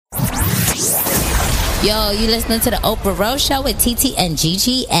Yo, you listening to the Oprah Rose Show with TT and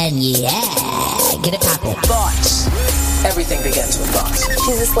Gigi, and yeah, get it poppin'. Thoughts. Everything begins with thoughts.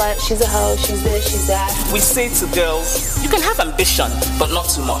 She's a slut, she's a hoe, she's this, she's that. We say to girls, you can have ambition, but not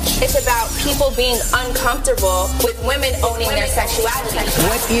too much. It's about people being uncomfortable with women owning their sexuality.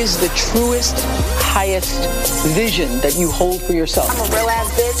 What is the truest, highest vision that you hold for yourself? I'm a real ass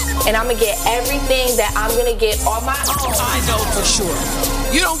bitch, and I'm gonna get everything that I'm gonna get on my own. I know for sure.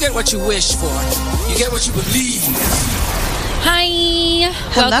 You don't get what you wish for. You get what you believe. Hi.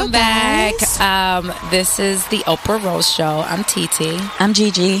 Hello, Welcome back. guys. This is the Oprah Rose Show. I'm TT. I'm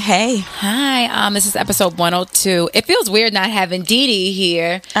Gigi. Hey. Hi. This is episode 102. It feels weird not having Dee Dee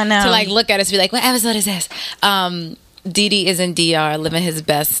here. I know. To like look at us and be like, what episode is this? Dee Dee is in DR living his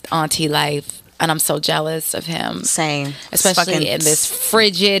best auntie life. And I'm so jealous of him. Same. Especially in this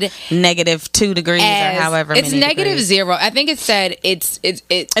frigid -2 degrees or however many it's negative degrees. 0. I think it said it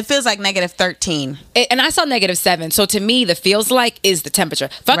feels like -13. And I saw -7. So to me, the feels like is the temperature.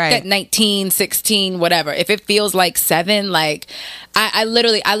 Fuck Right. that 19, 16, whatever. If it feels like 7, like I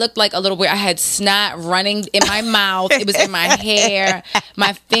literally, I looked like a little weird. I had snot running in my mouth. It was in my hair.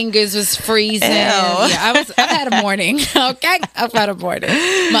 My fingers was freezing. Yeah, I've had a morning. Okay. I've had a morning.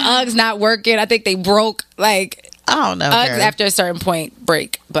 My Uggs not working. I think they broke. Like, I don't know. Uggs girl. after a certain point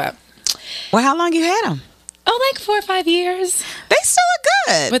break. But Well, how long you had them? like 4 or 5 years. They still look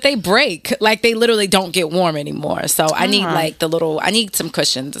good. But they break. Like, they literally don't get warm anymore. So I need like I need some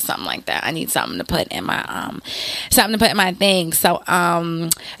cushions or something like that. I need something to put in my thing. So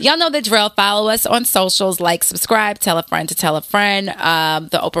y'all know the drill. Follow us on socials, like, subscribe, tell a friend to tell a friend.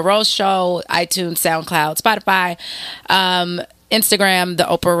 The Oprah Rose Show, iTunes, SoundCloud, Spotify, Instagram, the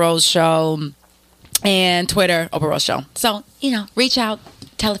Oprah Rose Show, and Twitter, Oprah Rose Show. So, reach out.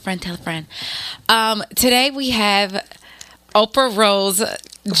 Tell a friend, tell a friend. Today we have Oprah Rose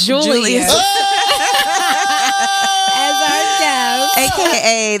Julius as our guest.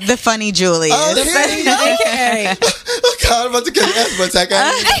 AKA the funny Julius. AKA. I'm about to get an asthma attack.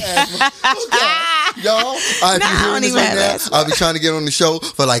 Y'all, I've been hearing this right now. I'll be trying to get on the show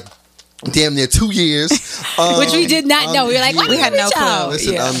for like damn near 2 years. Which we did not know. We were like, what? We had no clue.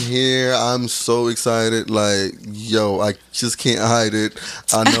 Listen, I'm here. I'm so excited. Like, yo, I just can't hide it.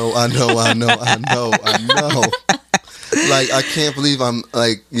 I know. Like, I can't believe I'm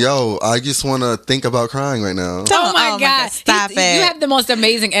like, yo, I just want to think about crying right now. Oh my God. Stop it. You have the most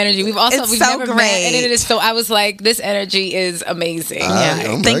amazing energy. We've so never great. met. And it is so, I was like, this energy is amazing.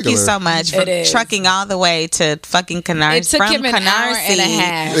 Thank you so much for trucking all the way to fucking Canarsie. It took him an hour and a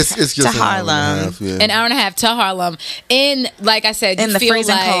half. It's just to Harlem. An hour and a half to Harlem. In, like I said, in you the feel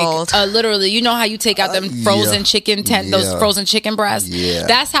freezing like cold. Literally, you know how you take out them frozen chicken those frozen chicken breasts? Yeah.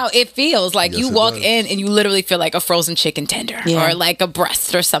 That's how it feels. Like, Yes, you it walk does. in and you literally feel like a frozen chicken tender or like a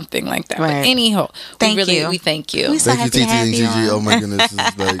breast or something like that. Right. But anyhow, Thank you. we thank you. We so Thank you, happy to TT have and you Gigi. on. Oh my goodness. This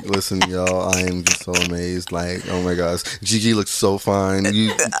is like, listen, y'all, I am just so amazed. Like, oh my gosh. Gigi looks so fine. Thank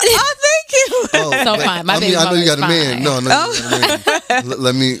you. So fine. My baby I know you got a mother's man. fine. No. You got a man.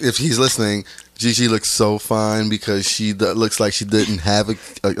 Let me, if he's listening, Gigi looks so fine because she looks like she didn't have a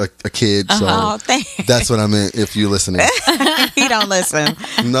kid. So Oh, that's what I meant. If you're listening, He don't listen.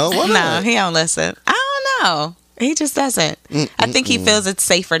 no, why No, not? he don't listen. I don't know. He just doesn't. I think he feels it's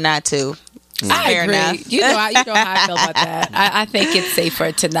safer not to. I Fair agree. enough. You know how I feel about that. I think it's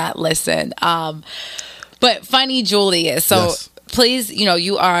safer to not listen. But funny Julius. So Yes. please,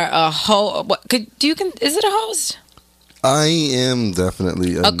 you are a host. Is it a host? I am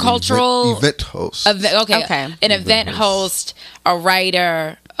definitely A cultural event host. Okay. An event host, a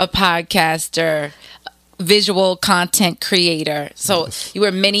writer, a podcaster, visual content creator. So you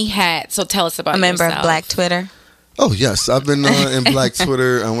wear many hats. So tell us about A member yourself. of Black Twitter. Oh yes, I've been in Black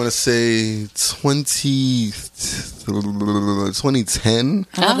Twitter. I want to say 2010.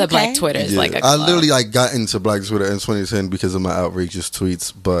 I love that Black Okay. Twitter is Yeah. like a I club. literally got into Black Twitter in 2010 because of my outrageous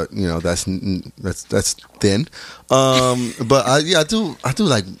tweets, but that's thin. But I do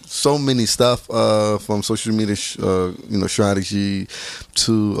like so many stuff from social media, strategy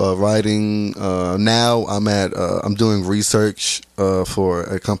to writing. Now I'm doing research for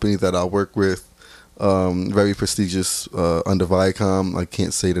a company that I work with. Very prestigious under Viacom. I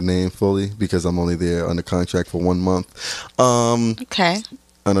can't say the name fully because I'm only there under contract for 1 month. Okay.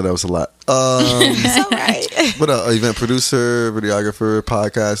 I know that was a lot. It's all right. But event producer, videographer,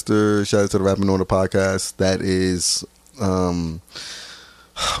 podcaster. Shout out to the Rapping on the podcast. That is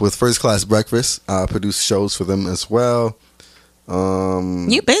with First Class Breakfast. I produce shows for them as well.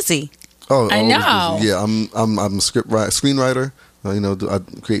 You busy. Oh, I know. Yeah, I'm a screenwriter. I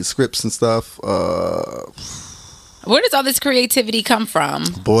create scripts and stuff. Where does all this creativity come from?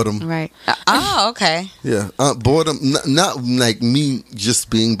 Boredom. Right. Oh, okay. Yeah, boredom. Not like me just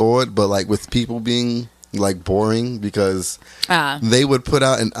being bored, but like with people being like boring because they would put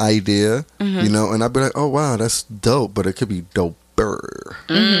out an idea, you know, and I'd be like, oh wow, that's dope, but it could be doper.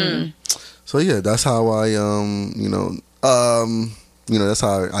 So yeah, that's how I that's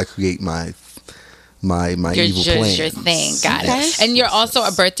how I create my evil plan. Your thing, got it. And you're also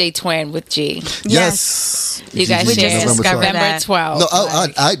a birthday twin with G. Yes. You guys We share just discovered November 12th. No,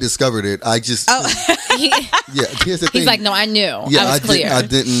 I discovered it. I just yeah. Here's the thing. He's like, no, I knew. Yeah, I was clear. I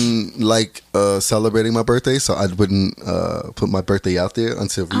didn't like celebrating my birthday, so I wouldn't put my birthday out there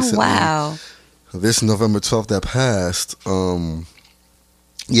until recently. Oh, wow. This November 12th that passed,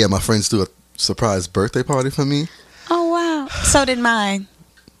 my friends do a surprise birthday party for me. Oh, wow. So did mine.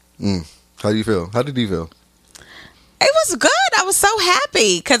 How do you feel? How did you feel? It was good. I was so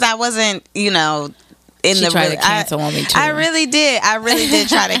happy because I wasn't, in She the tried to cancel on me too. I really did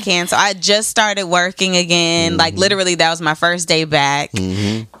try to cancel. I just started working again. Like literally that was my first day back,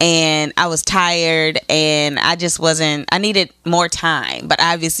 and I was tired and I just wasn't, I needed more time, but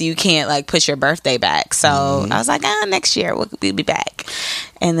obviously you can't like push your birthday back, so I was like, next year we'll be back.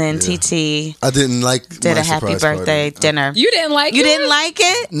 And then TT I didn't like did a happy birthday dinner. You didn't like it? You didn't like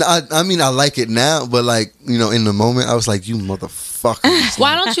it? No, I mean I like it now, but like in the moment I was like, you motherfuckers.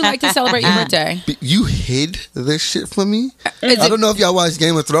 Why don't you like to celebrate your birthday? You hid this shit from me. I don't know if y'all watch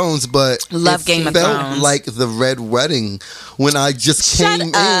Game of Thrones, but Love Game of Thrones. Felt like the Red Wedding when I just came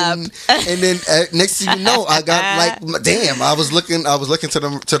in, and then next thing you know, I got like, damn, I was looking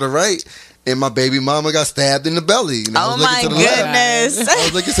to the right. And my baby mama got stabbed in the belly. And I was looking to the goodness. left. I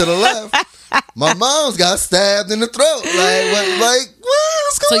was looking to the left. My mom's got stabbed in the throat.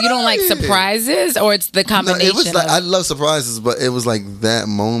 What's going So you don't on like here? surprises, or it's the No, combination? it was like, of- I love surprises, but it was like that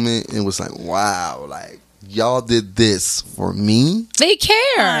moment. It was like, wow, like y'all did this for me. They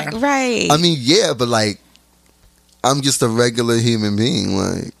care. Right. I mean, yeah, but like I'm just a regular human being.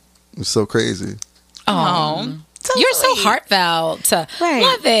 Like it's so crazy. Oh. You're so heartfelt. Right.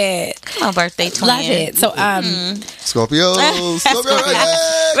 Love it. Come on, birthday twin. Love it. So Scorpio.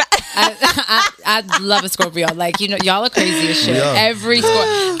 I love a Scorpio. Like, y'all are crazy as shit. Yeah. Every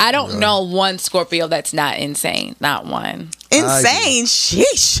Scorpio. I don't know one Scorpio that's not insane. Not one. Insane.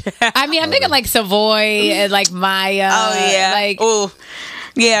 Sheesh. I mean, I'm thinking like Savoy and like Maya. Oh, yeah. Like, oh,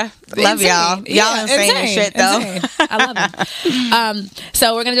 yeah. Love insane. y'all. Y'all Yeah, insane as shit, though. Insane. I love them.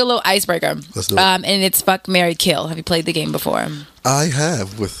 So we're going to do a little icebreaker. Let's do it. And it's Fuck, Marry, Kill. Have you played the game before? I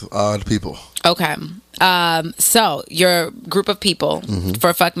have with odd people. Okay. So your group of people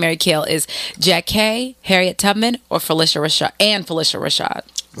for Fuck, Marry, Kill is Jack Kay, Harriet Tubman, or Felicia Rashad.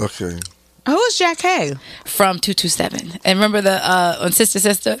 Okay. Who's Jack Hay? From 227. And remember the on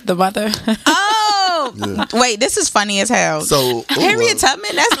Sister, the mother? Oh, Yeah. wait, this is funny as hell. So Harriet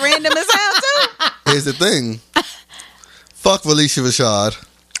Tubman, that's random as hell, too. here's the thing. Fuck Felicia Rashad.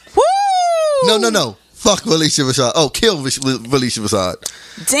 Woo! No. Fuck Felicia Rashad. Oh, kill Felicia Rashad.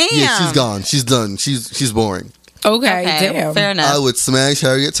 Damn. Yeah, she's gone. She's done. She's boring. Okay, Okay, damn. fair enough. I would smash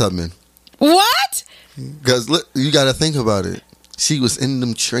Harriet Tubman. What? Because you got to think about it. She was in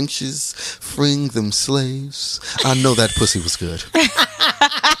them trenches, freeing them slaves. I know that pussy was good.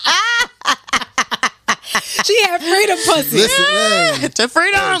 She had freedom pussy. Listen, hey, to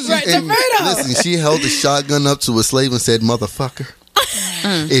freedom. Right, to freedom. listen, she held a shotgun up to a slave and said, "Motherfucker,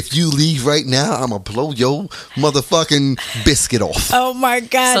 if you leave right now, I'm going to blow your motherfucking biscuit off." Oh my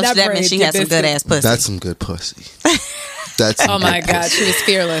God. So that means she has some good ass pussy. That's some good pussy. That's Oh my God. She was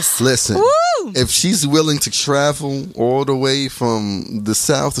fearless. Listen, Woo! if she's willing to travel all the way from the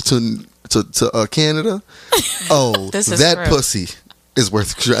South to Canada, This is that true. pussy is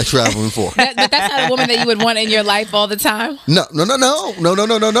worth traveling for. But that's not a woman that you would want in your life all the time. No.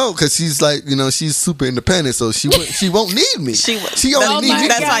 Because she's like, she's super independent, so she won't need me. She only Oh need my me.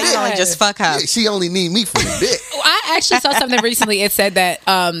 That's for why the you only dick. just fuck her. Yeah, she only need me for the dick. I actually saw something recently. It said that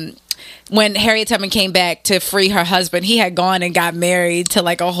when Harriet Tubman came back to free her husband, he had gone and got married to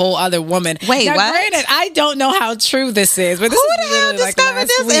like a whole other woman. Wait, now, what? Granted, I don't know how true this is, but this Who is the hell literally like discovered last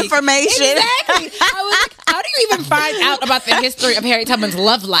this week. information? Exactly. I was like, how do you even find out about the history of Harriet Tubman's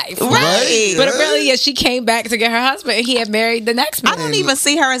love life? Right. But apparently, yeah, she came back to get her husband, and he had married the next man. I don't even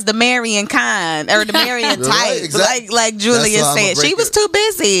see her as the Marion kind or the Marion type, Right, exactly. like Julius That's why I'm a said. She was too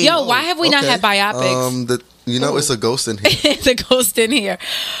busy. Yo, why have we not had biopics? It's a ghost in here. It's a ghost in here.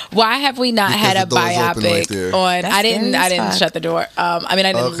 Why have we not Because had a the door's open right biopic there. on? That's I didn't scary as fuck. shut the door. I mean,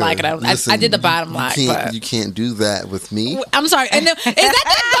 I didn't like it. I did the bottom lock, but You can't do that with me. I'm sorry. And is that the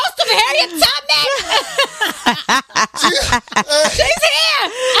ghost of Harriet Tubman? She's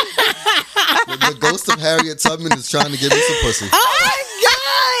here. The ghost of Harriet Tubman is trying to give me some pussy. Oh my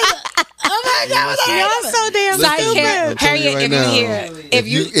god! Oh my god! Y'all so damn stupid. Harriet, right if now,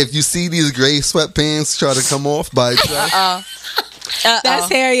 you hear, if you see these gray sweatpants try to come off by itself, that's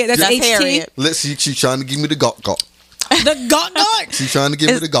Harriet. That's HT. Harriet. she's trying to give me the gawk gawk. The gawk gawk. She's trying to give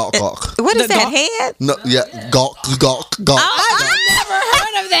me the gawk gawk. What is The that, gawk- head? No, yeah, gawk gawk gawk. I've never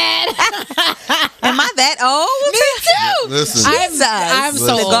heard of that. Am I that old? Me too. Listen, I'm so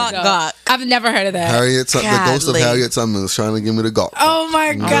The old. gawk though. gawk. I've never heard of that. the ghost of Godly. Harriet Tubman is trying to give me the gawk. Oh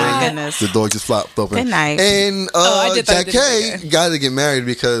my Oh my god. goodness. The door just flopped open. Good night. And I did thought Jack it did K got to get married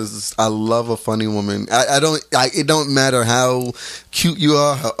because I love a funny woman. It don't matter how cute you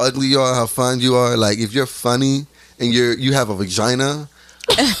are, how ugly you are, how fun you are. Like if you're funny and you have a vagina,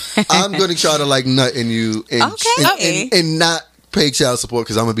 I'm gonna try to like nut in you and not pay child support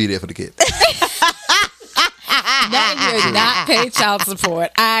because I'm gonna be there for the kid. Not pay child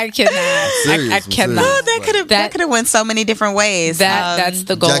support. I cannot. Serious, I I'm cannot. serious. That could have went so many different ways. That's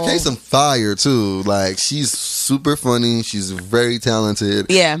the goal. Jack K's some fire too. Like she's super funny. She's very talented.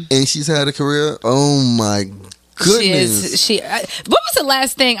 Yeah. And she's had a career. Oh my goodness. What was the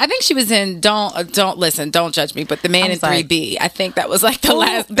last thing? I think she was in Don't Judge Me, but The Man in 3B. I think that was like the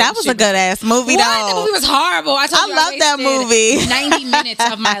last thing. That was a good ass movie, What? though. That movie was horrible. I love that movie. 90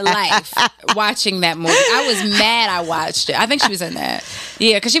 minutes of my life watching that movie. I was mad I watched it. I think she was in that.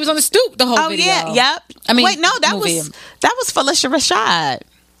 Yeah, because she was on the stoop the whole video. Oh, yeah. Yep. I mean, wait, no, that movie. was Felicia Rashad.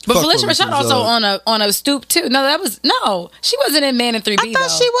 But Fuck Felicia Felicia Rashad also on a stoop too. No, she wasn't in Man in 3B. I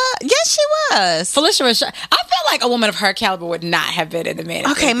thought she was. Yes, she was. Felicia Rashad. I feel like a woman of her caliber would not have been in the Man in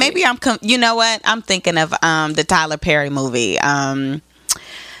 3B. Okay, maybe you know what? I'm thinking of the Tyler Perry movie.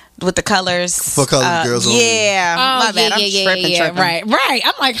 With the colors. For Colored Girls Only. Yeah. My bad. I'm tripping. Right.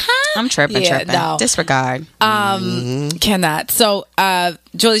 I'm like, huh? I'm tripping. No. Disregard. Cannot. So,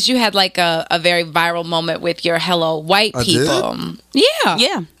 Julius, you had like a very viral moment with your Hello White I People. did? Yeah.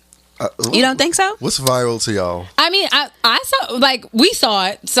 Yeah. You don't think so? What's viral to y'all? I mean, I saw, like, we saw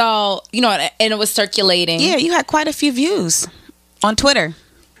it. So, and it was circulating. Yeah, you had quite a few views on Twitter.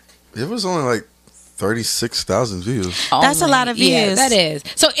 It was only like 36,000 views. That's a lot of Yeah, views. that is.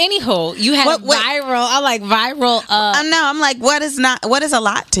 So, anywho, you had What- viral. I like viral. I know. I'm like, what is a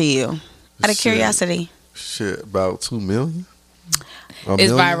lot to you? Out of Shit. curiosity. Shit, about 2 million.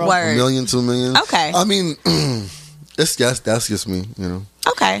 Is viral. Word. 1 million, 2 million. Okay. I mean, that's just me,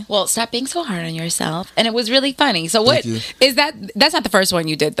 Okay. Well, stop being so hard on yourself. And it was really funny. So, what Thank is that? That's not the first one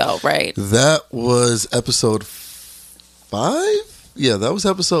you did, though, right? That was episode 5? Yeah, that was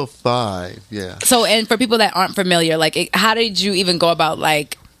episode 5. Yeah. So, and for people that aren't familiar, like, how did you even go about,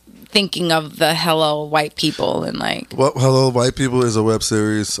 like, thinking of the Hello White People and, like... Well, Hello White People is a web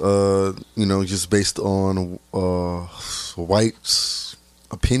series, just based on white's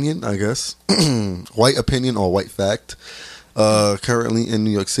opinion, I guess. White opinion or white fact. Currently in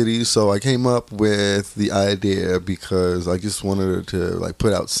New York City. So I came up with the idea because I just wanted to, like,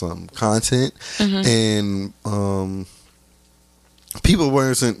 put out some content. And people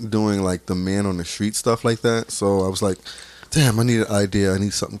weren't doing like the man on the street stuff like that. So I was like, damn, I need an idea. I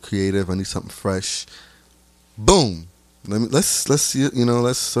need something creative. I need something fresh. Boom. Let's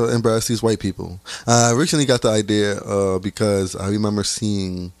embarrass these white people. I originally got the idea because I remember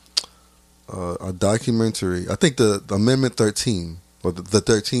seeing a documentary. I think the Amendment 13 or the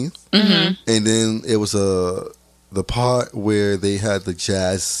 13th, and then it was the part where they had the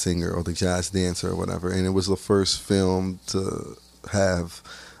jazz singer or the jazz dancer or whatever, and it was the first film to have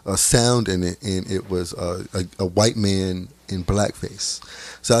a sound in it, and it was a white man in blackface.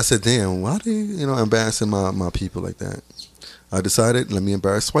 So I said, damn, why are they embarrassing my people like that? I decided, let me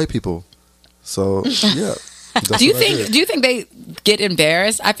embarrass white people. So yeah. Do you think they get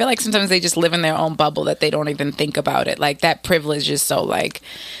embarrassed? I feel like sometimes they just live in their own bubble that they don't even think about it. Like, that privilege is so, like,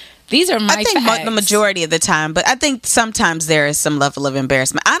 these are my I think facts. the majority of the time, but I think sometimes there is some level of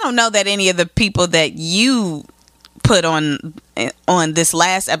embarrassment. I don't know that any of the people that you put on this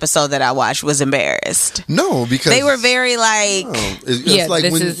last episode that I watched was embarrassed. No, because they were very like, it's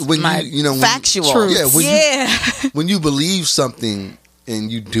like when factual. When you believe something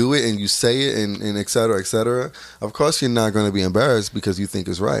and you do it and you say it and et cetera, of course you're not going to be embarrassed because you think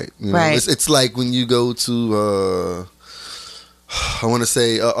it's right. Right. It's like when you go to I want to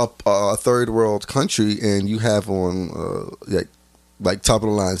say a third world country and you have on like top of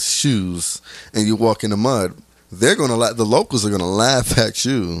the line shoes and you walk in the mud. The locals are gonna laugh at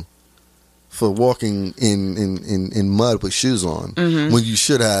you for walking in mud with shoes on when you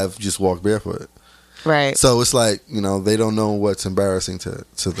should have just walked barefoot. Right. So it's like, they don't know what's embarrassing to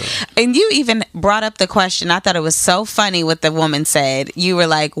them. And you even brought up the question. I thought it was so funny what the woman said. You were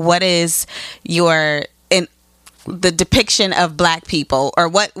like, what is the depiction of black people, or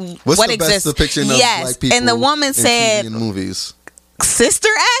what's the exists? Best depiction of black people? And the woman said, in movies. Sister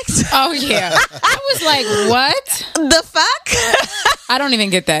Act. Oh yeah, I was like, what the fuck? I don't even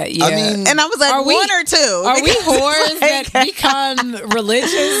get that. Yeah, and I was like, one or two. Are we whores that become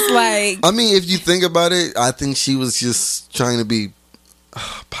religious? Like, I mean, if you think about it, I think she was just trying to be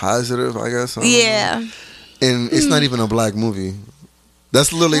positive, I guess. Yeah. And it's not even a black movie.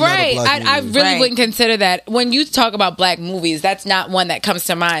 That's literally not a black movie. I really wouldn't consider that. When you talk about black movies, that's not one that comes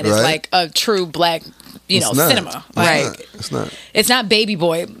to mind. It's like a true black, cinema. It's not. It's not Baby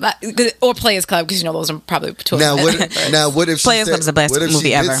Boy or Players Club, because those are probably two. Now what if Players Club is the best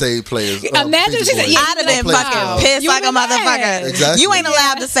movie ever? Did say Players? Imagine she said, I'd have been fucking pissed like a motherfucker. Exactly. You ain't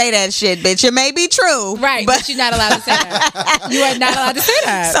allowed to say that shit, bitch. It may be true, right? But you're not allowed to say that. You are not allowed to say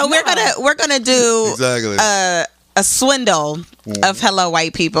that. So we're gonna do exactly a swindle of Hello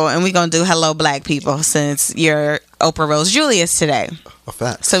White People, and we're gonna do Hello Black People, since you're Oprah Rose Julius today. A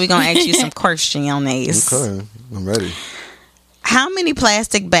fact. So we're gonna ask you some questions. Okay, I'm ready. How many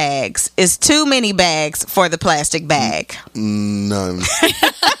plastic bags is too many bags for the plastic bag? None.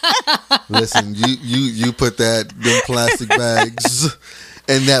 Listen, you put them plastic bags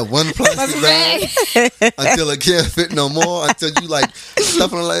in that one plastic bag until it can't fit no more, until you like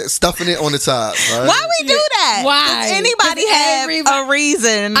stuffing it on the top. Right? Why we do that? Why? Does anybody have a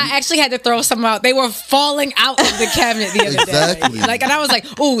reason? I actually had to throw some out. They were falling out of the cabinet the other day. And I was like,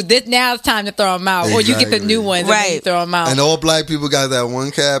 "Ooh, now it's time to throw them out." Exactly. Or you get the new ones, and then you throw them out. And all black people got that one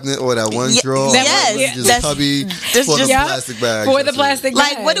cabinet or that one drawer, just cubby for the plastic bag. For the plastic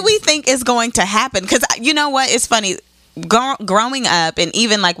bag. Like, what do we think is going to happen? Because you know what? It's funny. Growing up, and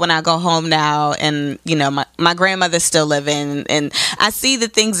even like when I go home now, and my grandmother's still living, and I see the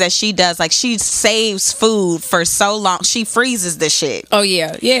things that she does. Like, she saves food for so long, she freezes the shit. Oh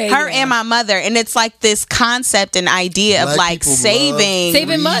yeah, her and my mother, and it's like this concept and idea of like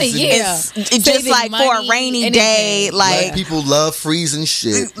saving money. Yeah, it's just like for a rainy day. Like, black people love freezing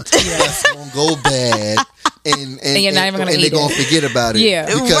shit. That's gonna go bad. And you're not even gonna eat it. They're gonna forget about it. Yeah,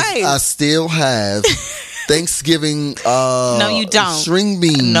 because I still have Thanksgiving no you don't string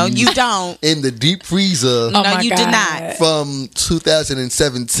beans. No you don't. In the deep freezer. No you did not. From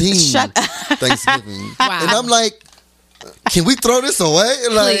 2017 Thanksgiving. Wow. And I'm like, can we throw this away?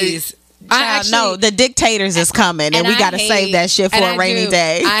 Like, please. No, the dictators is coming, and we gotta save that shit for a rainy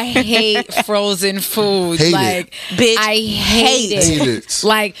day. I hate frozen food. Bitch, I hate it.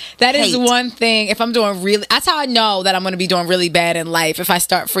 Like, that is one thing. If I'm doing really, that's how I know that I'm going to be doing really bad in life, if I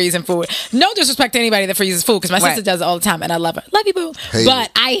start freezing food. No disrespect to anybody that freezes food, because my sister does it all the time, and I love her. Love you, boo.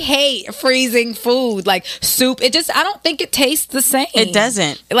 But I hate freezing food, like soup. I don't think it tastes the same. It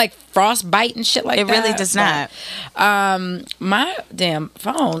doesn't. Like frostbite and shit like that. It really does not. My damn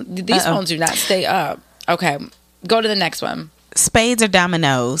phone. These phones do not stay up. Okay, go to the next one. Spades or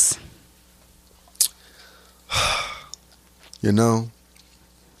dominoes? I'm gonna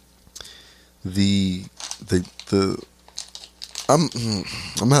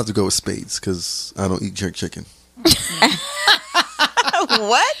have to go with spades, because I don't eat jerk chicken.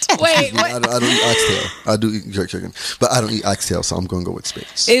 What? Wait, what? I don't eat oxtail. I do eat jerk chicken, but I don't eat oxtail, so I'm going to go with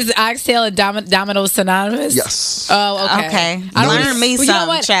spades. Is oxtail and dominoes synonymous? Yes. Oh, okay. Learn me some, you know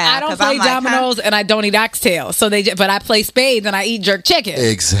what? child. I don't play dominoes and I don't eat oxtail, but I play spades and I eat jerk chicken.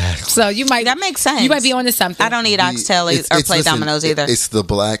 Exactly. So you might that makes sense. You might be onto something. I don't eat oxtail or play dominoes either. It's the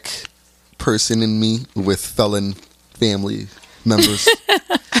black person in me with felon family members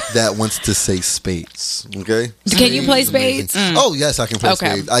that wants to say spades. Okay, can you play spades? Oh yes, I can play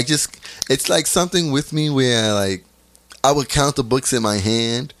spades. It's like something with me where I would count the books in my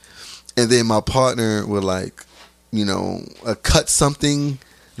hand, and then my partner would cut something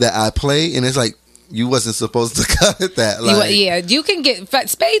that I play, and it's like, you wasn't supposed to cut that. You can get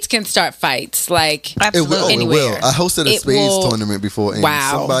spades can start fights absolutely it will. I hosted a spades tournament before, and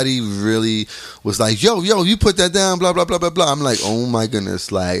somebody really was like, "Yo, you put that down." Blah blah blah blah blah. I'm like, oh my goodness,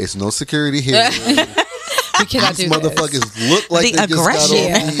 it's no security here. You cannot do motherfuckers look like the they just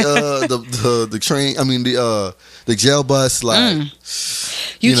got off the train. I mean the jail bus.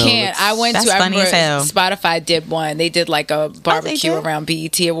 You can't. I went to. Funny as hell. Spotify did one. They did like a barbecue around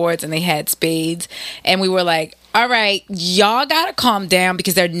BET Awards, and they had spades, and we were like, all right, y'all gotta calm down,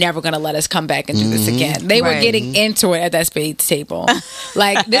 because they're never gonna let us come back and do this again. They were getting into it at that spades table.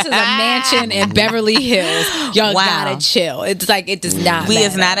 Like, this is a mansion in Beverly Hills. Y'all gotta chill. It's like, it does not. We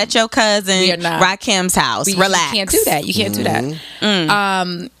is not at your cousin Rakim's house. Relax. You can't do that. You can't do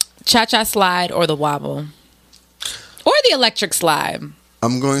that. Cha-cha slide or the wobble? Or the electric slide?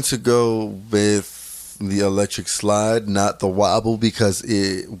 I'm going to go with the electric slide, not the wobble, because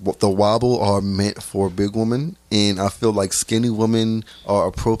the wobble are meant for big women, and I feel like skinny women are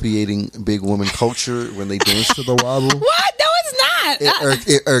appropriating big woman culture when they dance to the wobble. What? No, it's not.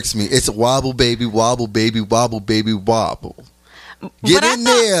 It irks me. It's wobble baby, wobble baby, wobble baby, wobble. Get in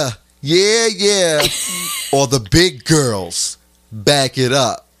there. Yeah. Or the big girls. Back it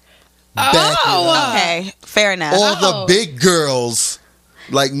up. Okay, fair enough. Or the big girls.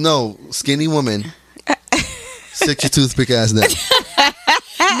 Like, no, skinny woman. Stick your toothpick ass down.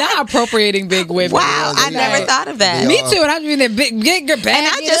 Not appropriating big women. Wow, I never thought of that. Me too. And I mean, the big bag. And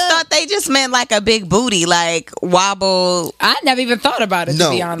I just thought they just meant like a big booty, like wobble. I never even thought about it, to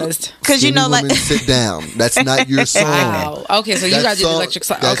be honest. Because you know, like, sit down. That's not your song. Wow. Okay, so you got to do the electric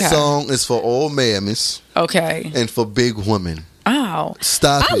slide. That song is for old mammies. Okay. And for big women. Oh,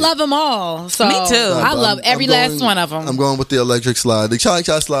 stop! I love them all. So me too. I love every last one of them. I'm going with the electric slide. The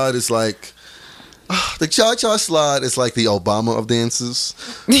cha-cha slide is like. The cha-cha slide is like the Obama of dances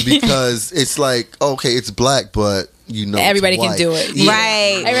because it's like, okay, it's black, but you know everybody can do it,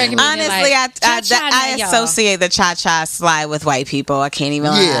 right? Honestly, I associate the cha-cha slide with white people. I can't even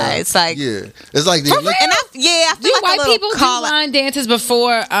lie. It's like it's like the I feel do like white people do line dances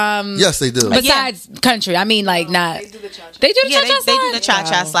before? Yes, they do. Besides country, I mean, like not. They do the cha-cha. They do the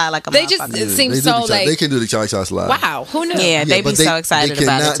cha-cha slide like a. They just seem so like they can do the cha-cha slide. Wow, who knew? Yeah, they be so excited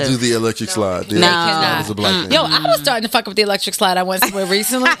about it too. They cannot do the electric slide. The cannot. is a black thing. Yo, I was starting to fuck with the electric slide. I went somewhere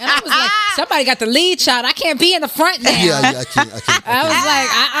recently, and I was like, somebody got the lead shot. I can't be in the front now. Yeah, I can't. I was like,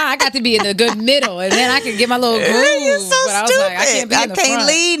 I got to be in the good middle, and then I could get my little groove. You're so but I was stupid. like, I can't be in the front.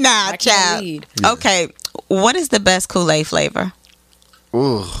 Lead now, child. Yeah. Okay, what is the best Kool-Aid flavor?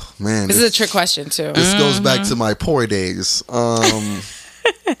 Oh man, this is a trick question too. This goes back to my poor days. I'm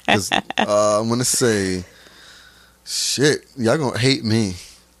gonna say, shit, y'all gonna hate me.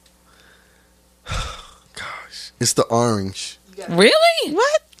 Gosh, it's the orange. Really?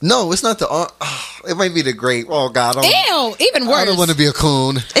 What? No, it's not the orange. It might be the grape. Oh God, ew, even worse. I don't want to be a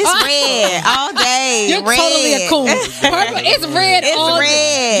coon. It's red all day. You're red. totally a coon. Purple, it's red. It's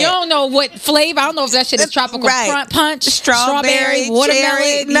red. You don't know what flavor. I don't know if that shit is tropical punch, strawberry, watermelon.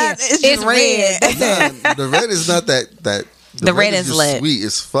 cherry. It's red. Nah, the red is not that. The red is just lit. Sweet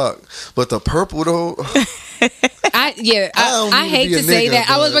as fuck, but the purple though. I hate to say that.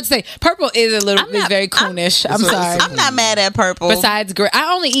 I was about to say purple is a little is very coonish. I'm sorry. I'm not mad at purple. Besides grape,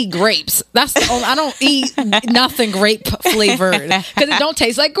 I only eat grapes. That's the only. I don't eat nothing grape flavored because it don't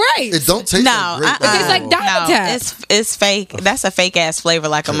taste like grapes. It don't taste like grape. It tastes like Diamond Tap. It's fake. That's a fake ass flavor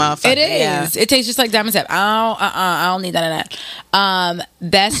like a motherfucker. It is. Yeah. It tastes just like Diamond Tap. I don't need none of that.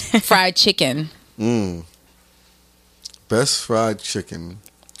 Best fried chicken. Best fried chicken.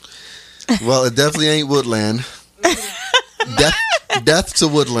 Well, it definitely ain't Woodland. Death to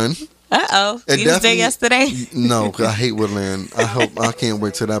Woodland. You was there yesterday? No, cause I hate Woodland. I can't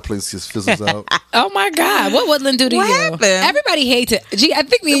wait till that place just fizzles out. Oh my God, what Woodland do to you? Happened? Everybody hates it. Gee, I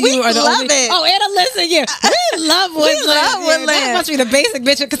think me and you are the only. It. Oh, Anna, listen, we love Woodland. That must be the basic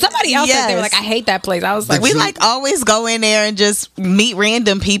bitch. Because somebody else said they were like, I hate that place. I was like, we like always go in there and just meet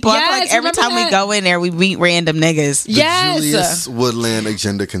random people. Yes, I feel like every time we go in there, we meet random niggas. The Julius Woodland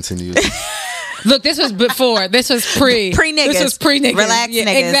agenda continues. Look, this was before. This was pre niggas. This was pre niggas. Relax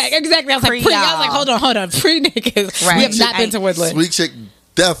niggas. Exactly. I was like, pre. I was like, hold on. Pre niggas. Right. We have not been to Woodland. Sweet Chick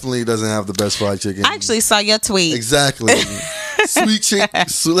definitely doesn't have the best fried chicken. I actually saw your tweet. Exactly. Sweet Chick.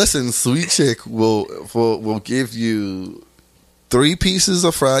 Listen, Sweet Chick will give you 3 pieces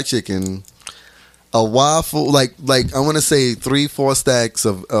of fried chicken, a waffle, like I want to say 3-4 stacks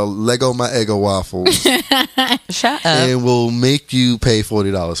of Lego My Eggo waffles. Shut up. And will make you pay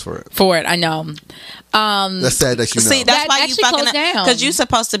 $40 for it. For it, I know. That's sad that you know. See, that's That why you actually fucking closed down. because you're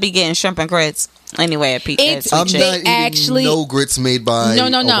supposed to be getting shrimp and grits anyway at Pete. It's- I'm They not eating actually- no grits made by No.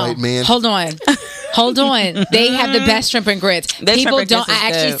 a white man. Hold on. They have the best shrimp and grits. Their People shrimp and don't. grits I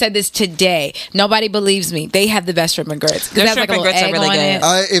is actually good. said this today. Nobody believes me. They have the best shrimp and grits. Their There's shrimp like a and little grits are egg really on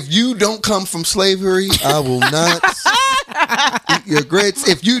good. it. If you don't come from slavery, I will not eat your grits.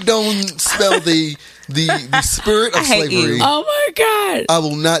 If you don't spell the spirit of I hate slavery, you. Oh my God. I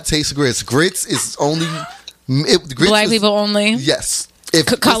will not taste grits. Grits is only grits Black is- people only. Yes.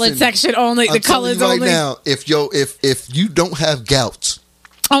 Colored section only. I'm The telling colors you right only. now, if you don't have gout,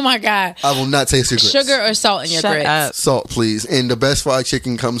 Oh my God. I will not taste your grits. Sugar or salt in your Shut grits? up. Salt, please. And the best fried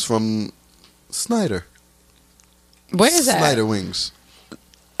chicken comes from Snyder. Where is that? Snyder Wings.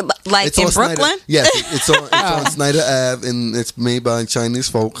 Like It's in on Snyder- Brooklyn? Yes, it's on Snyder Ave, and it's made by Chinese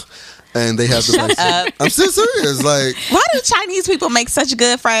folk. and they have the best. I'm still serious. Like, why do Chinese people make such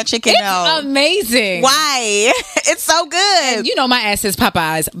good fried chicken? It's amazing. Why? It's so good. And you know my ass is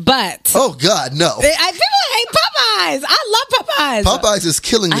Popeyes, but oh God, no. people hate Popeyes. I love Popeyes. Popeyes is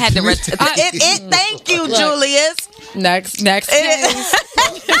killing. I had to. Thank you, Julius. Next case.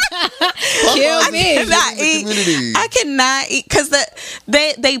 Kill me. I cannot eat because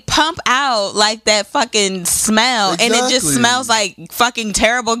they pump out like that fucking smell, and it just smells like fucking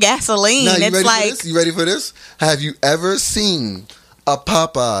terrible gasoline. Now, it's like, you ready for this? Have you ever seen a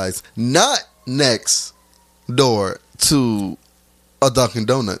Popeyes not next door to a Dunkin'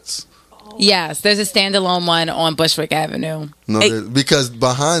 Donuts? Yes, there's a standalone one on Bushwick Avenue. No, because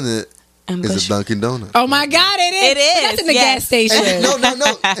behind it is a Dunkin' Donuts. Oh my God, it is. It is. That's in the gas station. And,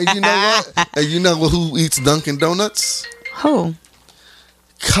 no. And you know what? And you know who eats Dunkin' Donuts? who?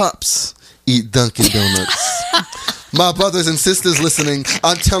 Cops eat Dunkin' Donuts. My brothers and sisters listening,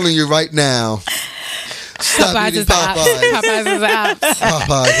 I'm telling you right now. Stop Popeyes eating is the Popeyes. Popeyes is the ops.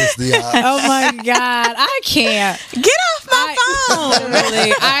 Popeyes is the ops. Oh my God, I can't. Get off my phone.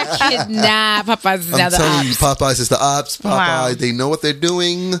 Really, I cannot. Popeyes is now I'm the telling you, ops. Popeyes is the ops. Popeyes, Wow. they know what they're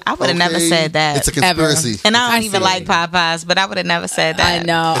doing. I would have never said that. It's a conspiracy. And I don't I even see. like Popeyes, but I would have never said that. I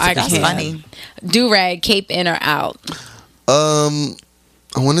know. I That's can't. funny. Do-rag, cape in or out?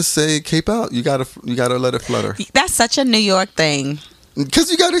 I want to say cape out. You gotta let it flutter. That's such a New York thing.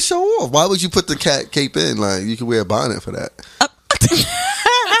 Because you gotta show off. Why would you put the cape in? Like, you could wear a bonnet for that.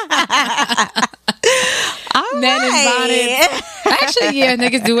 All Men in right. bonnets. Actually, yeah,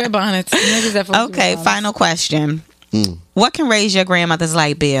 niggas do wear bonnets. Niggas definitely do wear Okay, bonnets. final question. What can raise your grandmother's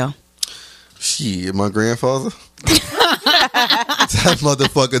light bill? Shit, my grandfather. That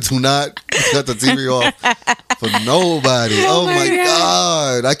motherfucker do not cut the TV off for nobody. Oh my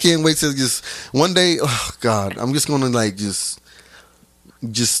God. I can't wait to just one day. Oh God, I'm just gonna like just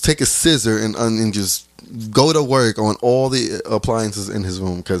take a scissor and just go to work on all the appliances in his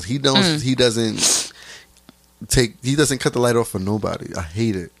room because he doesn't cut the light off for nobody. I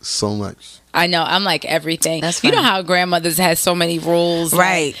hate it so much. I know. I'm like everything. That's you know funny. how grandmothers had so many rules,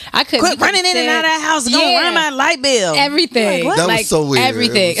 Right. I couldn't Quit running in and out of the house. Gonna run my light bill. everything. Like, That was so weird.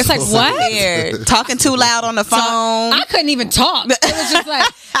 Everything. It It's was like so what? Weird. Talking too loud on the phone. I couldn't even talk. It was just like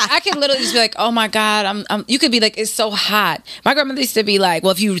I could literally just be like, "Oh my God, I'm." You could be like, "It's so hot." My grandmother used to be like,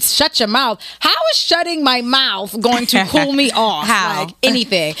 "Well, if you shut your mouth, how is shutting my mouth going to cool me off? How? Like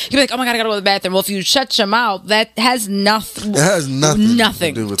anything?" You'd be like, "Oh my God, I gotta go to the bathroom." Well, if you shut your mouth, that has nothing. It has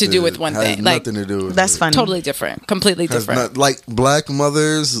nothing to do with one Has thing. Like nothing to do with That's it. funny. totally different, completely Has different. not- like black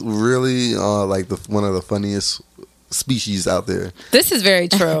mothers really are like one of the funniest species out there. This is very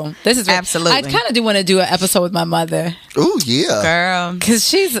true. This is very, Absolutely. I kind of do want to do an episode with my mother Oh yeah. Girl. because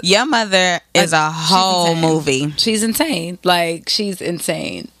she's Your mother is a whole insane. movie. She's insane. Like she's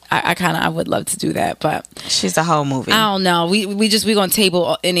insane. I would love to do that, but She's a whole movie. I don't know. We gonna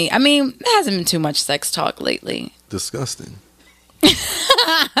table any. I mean, there hasn't been too much sex talk lately. Disgusting.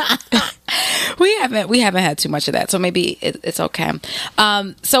 We haven't had too much of that, so maybe it's okay.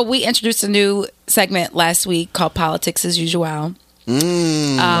 So we introduced a new segment last week called Politics as Usual.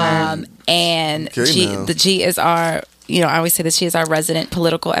 And Okay, now. G is our. I always say that she is our resident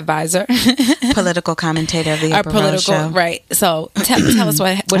political advisor, Political commentator of the our Oprah Rose political Show. right. So tell us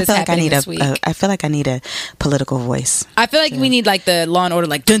what is happening this week. I feel like I need a political voice. I feel like we need like the Law and Order,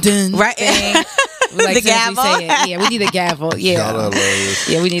 like dun dun, Right. thing. Like, The as soon as we gavel. say it. Yeah, we need the gavel. Y'all are Yeah, hilarious.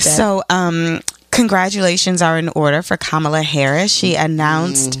 yeah, we need that. So, congratulations are in order for Kamala Harris. She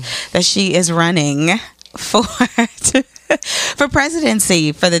announced that she is running for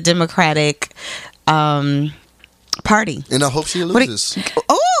presidency for the Democratic Party. And I hope she What do- loses.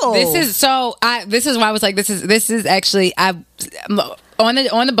 Oh, This is why I was like, this is actually I'm on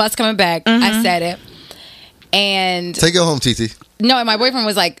the bus coming back. I said it, and Take it home, TT. no, and my boyfriend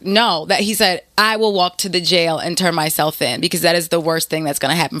was like, no, that he said, I will walk to the jail and turn myself in because that is the worst thing that's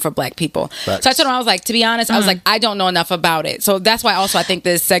going to happen for black people. Facts. So I told him, I was like, to be honest, I was like, I don't know enough about it. So that's why also I think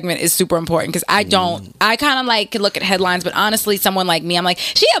this segment is super important because I kind of like can look at headlines, but honestly, someone like me, I'm like,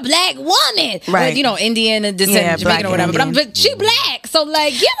 she a black woman. Right. Like, Indian and descent, Yeah, Jamaican black or whatever. Indian. But she black. So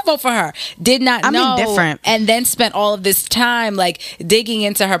like, yeah, vote for her. Did not I mean, know. different. And then spent all of this time like digging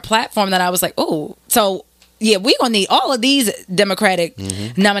into her platform that I was like, oh, so yeah, we're going to need all of these Democratic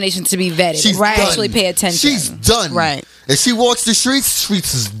nominations to be vetted. She's and done. actually pay attention. She's done. Right. If she walks the streets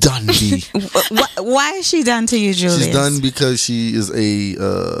is done. B. why is she done to you, Julius? She's done because she is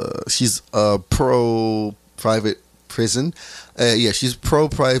she's a pro private prison. She's pro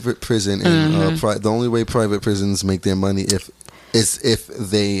private prison, and the only way private prisons make their money is if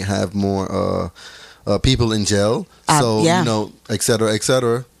they have more people in jail. So yeah. you know, et cetera, et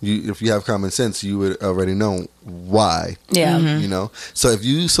cetera. If you have common sense, you would already know why. Yeah. Mm-hmm. You know. So if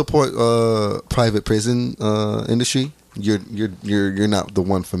you support private prison industry, you're not the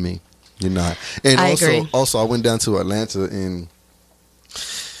one for me. You're not. And I also, agree. I went down to Atlanta and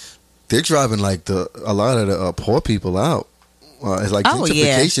they're driving like a lot of the poor people out. It's like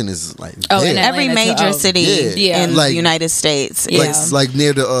gentrification is like in there. Every Atlanta, major city Yeah. in Like- the United States. Yeah. like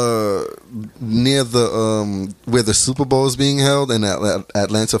near the where the Super Bowl is being held in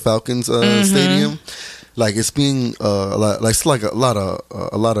Atlanta Falcons stadium. Like it's being it's like a lot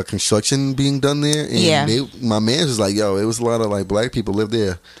of construction being done there. And Yeah. my man was like, yo, it was a lot of like black people live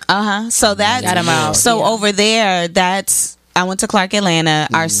there. So that's Got 'em out. so Yeah. over there. I went to Clark, Atlanta.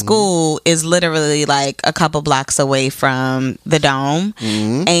 Our school is literally like a couple blocks away from the Dome,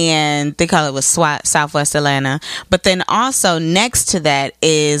 and they call it was SWAT, Southwest Atlanta. But then also next to that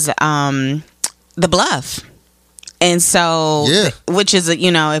is the Bluff. And so, which is,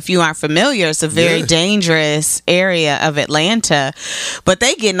 if you aren't familiar, it's a very dangerous area of Atlanta. But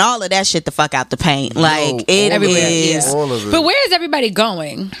they getting all of that shit the fuck out the paint. Like, it everywhere, is. yeah. All of it. But where is everybody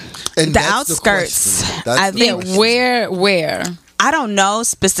going? And The that's outskirts. question. That's I the think question. Where? I don't know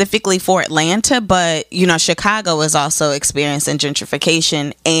specifically for Atlanta, but, Chicago is also experiencing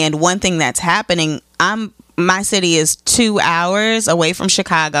gentrification. And one thing that's happening, my city is 2 hours away from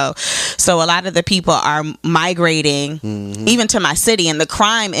Chicago. So a lot of the people are migrating even to my city, and the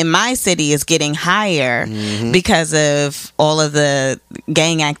crime in my city is getting higher because of all of the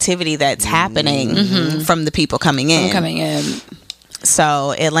gang activity that's happening from the people coming in.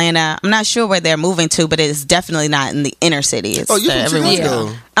 So Atlanta, I'm not sure where they're moving to, but it's definitely not in the inner city. It's you're from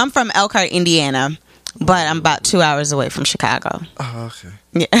Chicago. I'm from Elkhart, Indiana, but I'm about 2 hours away from Chicago. Oh, okay.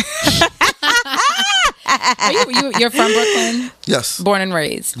 Yeah. You're from Brooklyn? Yes. Born and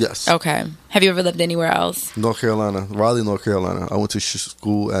raised? Yes. Okay. Have you ever lived anywhere else? North Carolina, Raleigh, North Carolina. I went to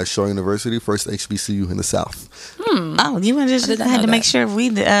school at Shaw University, first HBCU in the South. Oh, you just did not had know to make that. sure we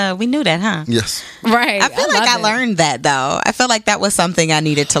knew that, huh? Yes. Right. I feel like I learned that though. I feel like that was something I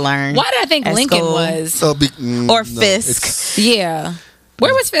needed to learn. Why did I think at Lincoln school. was? Or Fisk. Yeah.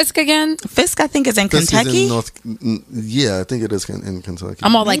 Where was Fisk again? Fisk, I think, is in Kentucky. Yeah, I think it is in Kentucky.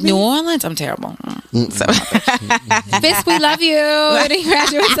 I'm all like New Orleans. I'm terrible. Fisk, we love you. Any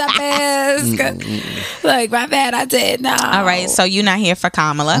graduates of Fisk? Like, my bad, I did. No. All right, so you're not here for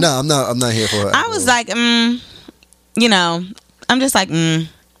Kamala? No, I'm not here for her. I was like, I'm just like,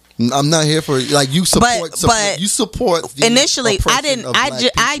 I'm not here for like you support. But you support. The initially, I oppression didn't. of black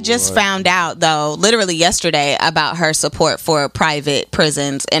I people, just right? found out though, literally yesterday, about her support for private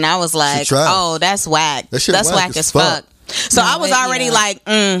prisons, and I was like, trash. oh, that's whack. That shit That's whack whack as as fuck. fuck. So I was already like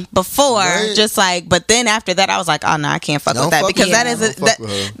before, Right. just like, but then after that, I was like, oh no, I can't fuck Don't with that fuck because with that her. is Don't fuck with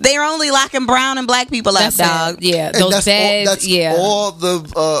her. they're only locking brown and black people up, That's dog. it. Yeah. And Those that's beds. all, that's yeah. all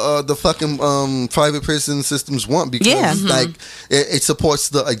the fucking private prison systems want because Yeah. like it supports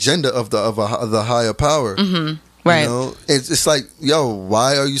the agenda of the higher power. Right. You know? It's like, yo,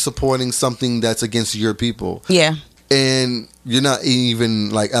 why are you supporting something that's against your people? Yeah. And you're not even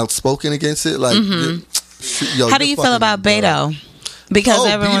like outspoken against it. Like, yo, How do you feel about Beto? Because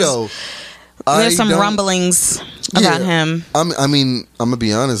everyone's Beto. there's some rumblings about him. I mean, I'm gonna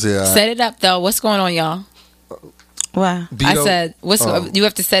be honest here. Set it up, though. What's going on, y'all? What? I said, you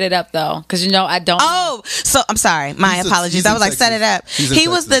have to set it up, though. Because, I don't. Oh, so I'm sorry. My apologies. he's I in was like, set it up. He's in He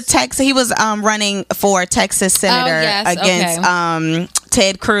was the He was running for Texas senator yes, against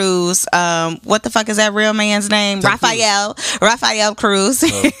Ted Cruz. What the fuck is that real man's name? Ted Raphael Cruz.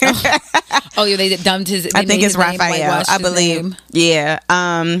 Oh, yeah, they dumped his. I think it's Raphael. I believe. Yeah.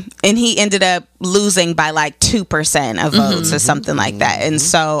 And he ended up losing by like 2% of votes or something like that. And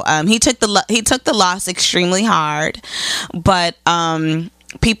so he took the loss extremely hard, but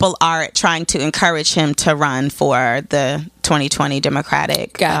people are trying to encourage him to run for the 2020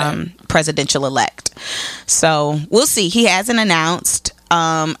 Democratic presidential elect. So we'll see. He hasn't announced.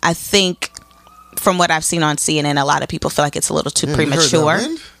 I think from what I've seen on CNN, a lot of people feel like it's a little too premature.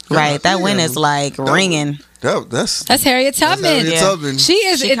 Right, that win is like ringing. That's Harriet Tubman. Harriet Tubman. She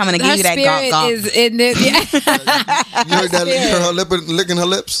is. She coming to give you that spirit gawk. is in it. Yeah. You heard that? You heard her licking her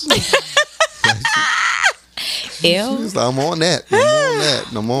lips. Ew. She's like, I'm on that.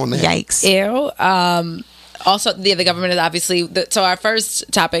 I'm on that. Yikes. Ew. Also, the government is obviously. So our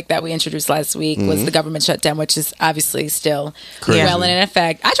first topic that we introduced last week was the government shutdown, which is obviously still well in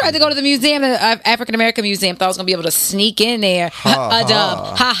effect. I tried to go to the museum, the African American Museum. Thought I was going to be able to sneak in there. Yeah,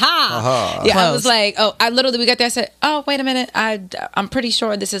 I was like, we got there. I said, oh, wait a minute. I'm pretty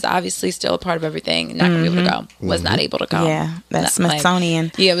sure this is obviously still a part of everything. Not going to be able to go. Was not able to go. Yeah, that's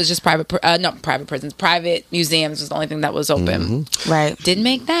Smithsonian. It was just private prisons. Private museums was the only thing that was open. Right. Didn't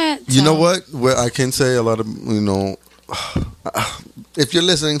make that. You know what? Where I can say a lot of, if you're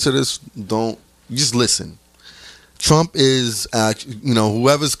listening to this, just listen. Trump is actually,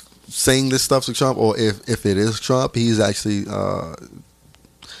 whoever's saying this stuff to Trump, or if it is Trump, he's actually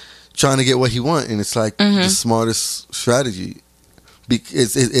trying to get what he wants, and it's like the smartest strategy. It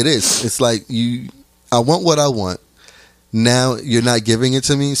is. It's like I want what I want. Now you're not giving it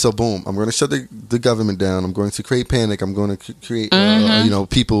to me, so boom, I'm going to shut the government down. I'm going to create panic. I'm going to create,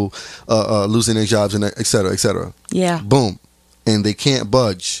 people losing their jobs, and et cetera, et cetera. Yeah. Boom. And they can't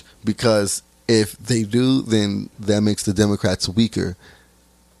budge, because if they do, then that makes the Democrats weaker.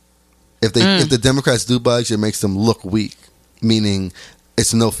 If the Democrats do budge, it makes them look weak, meaning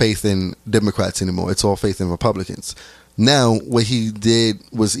it's no faith in Democrats anymore. It's all faith in Republicans. Now, what he did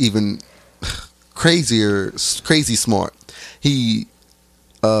was even crazy smart. He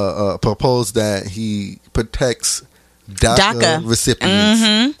proposed that he protects DACA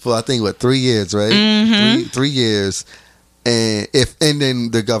recipients for, I think, 3 years, right? 3 years, and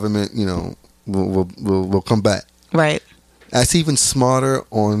then the government, will come back. Right. That's even smarter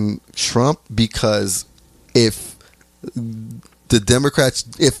on Trump, because if the Democrats,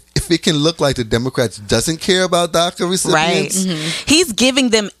 if it can look like the Democrats doesn't care about DACA recipients, right? He's giving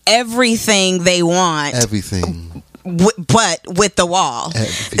them everything they want. Everything. But with the wall.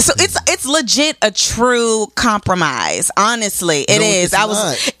 Everything. So it's legit a true compromise. Honestly, it is.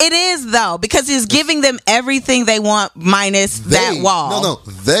 It is, though, because he's giving them everything they want minus that wall. No,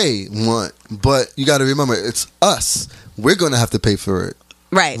 they want, but you got to remember, it's us. We're going to have to pay for it.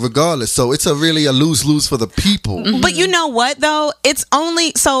 Right. Regardless. So it's really a lose-lose for the people. But you know what, though? It's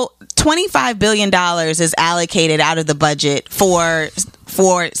only, so $25 billion is allocated out of the budget for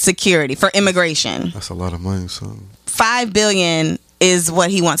security, for immigration. That's a lot of money, son. $5 billion is what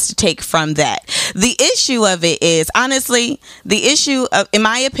he wants to take from that. The issue of it is, honestly, the issue of, in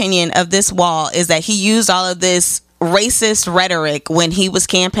my opinion, of this wall is that he used all of this racist rhetoric when he was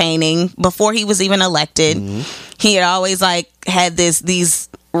campaigning before he was even elected. He had always had these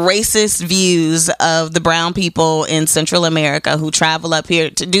racist views of the brown people in Central America who travel up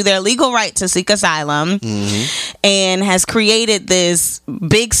here to do their legal right to seek asylum, and has created this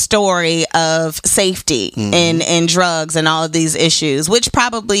big story of safety and drugs and all of these issues, which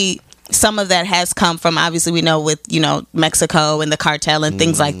probably some of that has come from, obviously, we know, with Mexico and the cartel and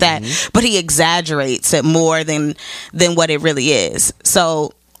things like that, but he exaggerates it more than what it really is.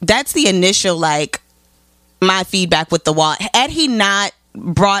 So that's the initial my feedback with the wall. Had he not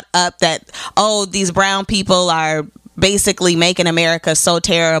brought up that, these brown people are basically making America so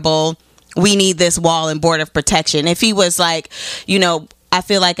terrible, we need this wall and border protection. If he was I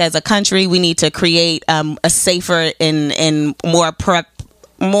feel like as a country we need to create a safer and more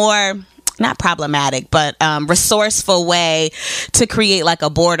not problematic, but resourceful way to create a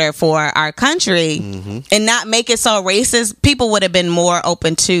border for our country and not make it so racist, people would have been more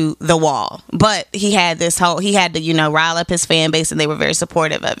open to the wall. But he had to rile up his fan base, and they were very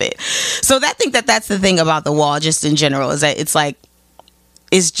supportive of it. So I think that's the thing about the wall, just in general, is that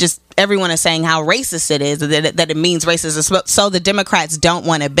it's just everyone is saying how racist it is, that it means racism, so the Democrats don't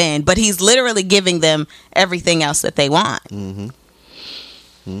want to bend, but he's literally giving them everything else that they want.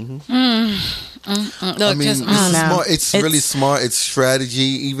 Look, I mean, smart. It's really smart. It's strategy.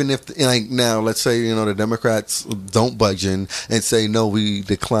 Even if, now, let's say, the Democrats don't budge in and say, no, we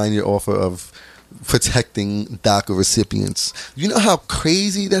decline your offer of protecting DACA recipients. You know how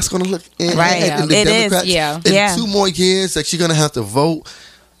crazy that's going to look? Right. In the Democrats? In 2 more years that you're going to have to vote.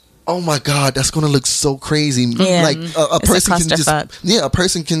 Oh my God, that's gonna look so crazy. Yeah. A person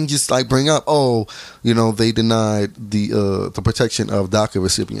can just bring up, they denied the protection of DACA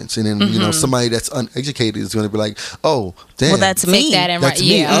recipients, and then somebody that's uneducated is gonna be like, oh, damn, well, that's me. That's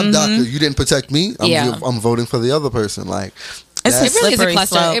me. I'm DACA. You didn't protect me. I'm voting for the other person. It really is a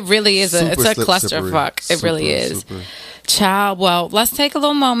cluster. It really is it's a clusterfuck. It really is. Child, well, let's take a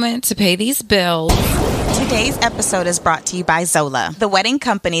little moment to pay these bills. Today's episode is brought to you by Zola, the wedding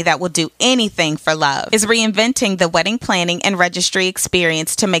company that will do anything for love. Is reinventing the wedding planning and registry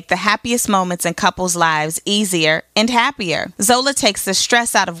experience to make the happiest moments in couples' lives easier and happier. Zola takes the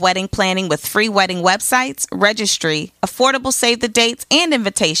stress out of wedding planning with free wedding websites, registry, affordable save the dates and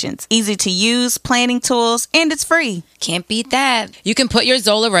invitations, easy to use planning tools, and it's free. Can't beat that. You can put your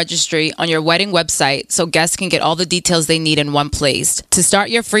Zola registry on your wedding website so guests can get all the details they need in one place. To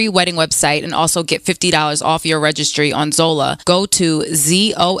start your free wedding website and also get $50 off your registry on Zola, go to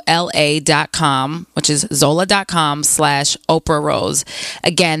zola.com, which is zola.com/Oprah Rose.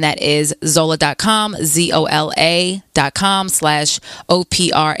 Again, that is zola.com,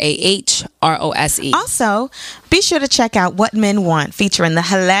 zola.com/OPRAHROSE. Also, be sure to check out What Men Want, featuring the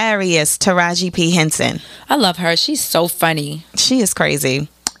hilarious Taraji P. Henson. I love her. She's so funny. She is crazy.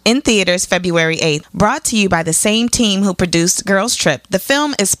 In theaters February 8th. Brought to you by the same team who produced Girls Trip. The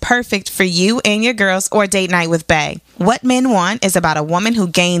film is perfect for you and your girls or date night with bae. What Men Want is about a woman who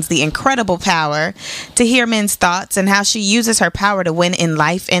gains the incredible power to hear men's thoughts and how she uses her power to win in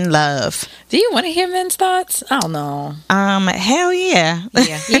life and love. Do you want to hear men's thoughts? I don't know. Hell yeah.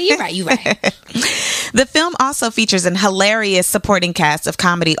 Yeah, you're right. You're right. The film also features an hilarious supporting cast of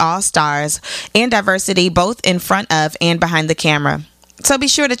comedy all-stars and diversity both in front of and behind the camera. So be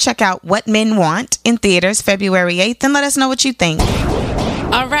sure to check out What Men Want in theaters February 8th and let us know what you think.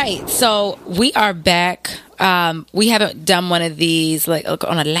 All right, so we are back. We haven't done one of these like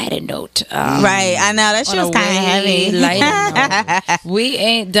on a lighter note. Right, I know that shit was kind of heavy. We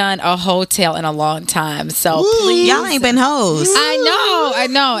ain't done a hotel in a long time, so please, y'all ain't been hoes. I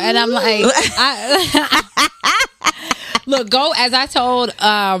know, and I'm like, look, go as I told.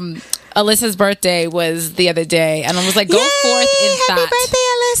 Alyssa's birthday was the other day, and I was like, "Go forth in thought." Happy birthday,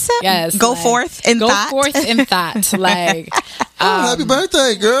 Alyssa! Yes, go forth in thought. Go forth in thought. Like, happy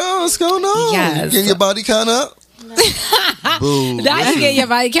birthday, girl! What's going on? Yes. Getting your body count up. Boo! Now you get your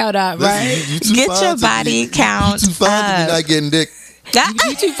body count up, right? Get your body count up. You too fine to be not getting dick.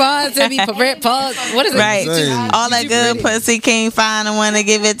 You too fun to be pause. What is it? Right. All that good pussy can't find the one to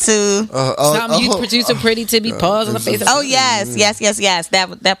give it to. You producer pretty to be paused on the face. Oh yes.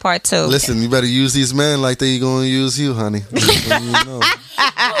 That part too. Listen, you better use these men like they gonna use you, honey. Oh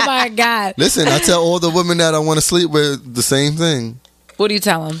my God. Listen, I tell all the women that I want to sleep with the same thing. What do you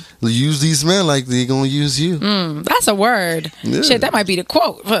tell them? Use these men like they gonna use you. That's a word. Yeah. Shit, that might be the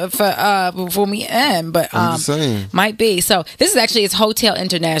quote for me and but might be. So this is actually it's Hotel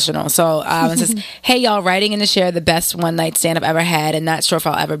International. So it says, "Hey y'all, writing in to share the best one night stand I've ever had, and not sure if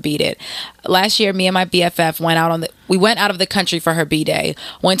I'll ever beat it. Last year, me and my BFF went out of the country for her B-day.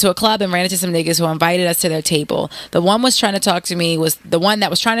 Went to a club and ran into some niggas who invited us to their table. The one that was trying to talk to me was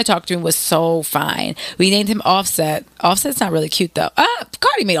so fine. We named him Offset. Offset's not really cute though.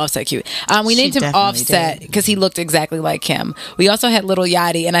 Cardi made Offset cute. We named him Offset because he looked exactly like him. We also had Lil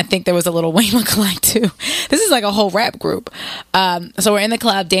Yachty, and I think there was a Lil Wayne lookalike too. This is like a whole rap group. So we're in the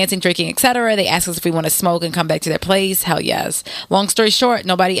club, dancing, drinking, etc. They asked us if we want to smoke and come back to their place. Hell yes. Long story short,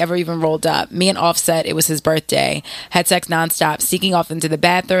 nobody ever even rolled up. Me and Offset, it was his birthday. Had sex nonstop, sneaking off into the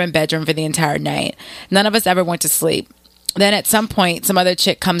bathroom and bedroom for the entire night. None of us ever went to sleep. Then at some point, some other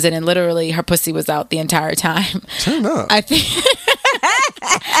chick comes in and literally her pussy was out the entire time. Turn up.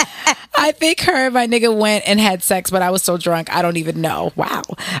 I think her and my nigga went and had sex, but I was so drunk, I don't even know. Wow.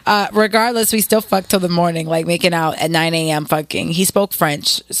 Regardless, we still fucked till the morning, like making out at 9 a.m. fucking. He spoke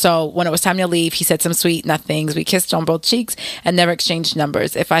French, so when it was time to leave, he said some sweet nothings. We kissed on both cheeks and never exchanged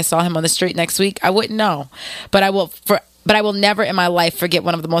numbers. If I saw him on the street next week, I wouldn't know. But I will never in my life forget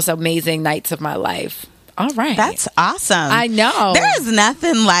one of the most amazing nights of my life. All right. That's awesome. I know. There's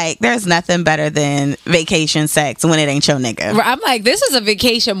nothing better than vacation sex when it ain't your nigga. I'm like, this is a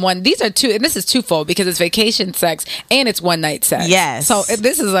vacation one. These are two, and this is twofold because it's vacation sex and it's one night sex. Yes. So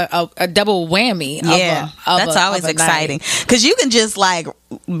this is a double whammy. Yeah. That's always exciting because you can just like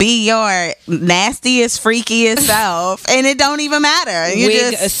be your nastiest, freakiest self, and it don't even matter. You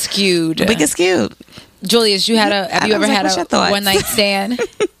wig askewed. Julius, have you ever had a one night stand?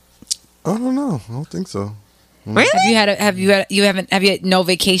 I don't know. I don't think so. Really? Have you had no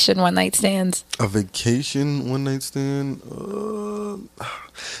vacation one night stands? A vacation one night stand?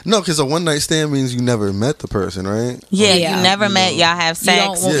 No, because a one night stand means you never met the person, right? Yeah, you never met. Y'all have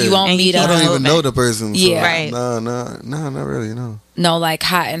sex. You won't meet them. I don't even know the person. So yeah, right. No, not really. No. No, like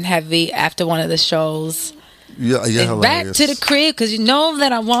hot and heavy after one of the shows. Yeah, back to the crib because you know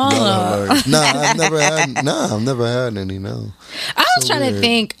that I want. I've never had any. No. I was trying to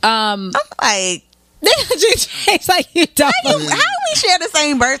think. I'm like. It's like you don't. How we share the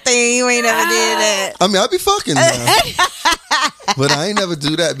same birthday? You ain't never did that. I mean, I be fucking, but I ain't never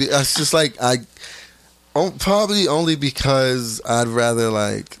do that. It's just like Probably only because I'd rather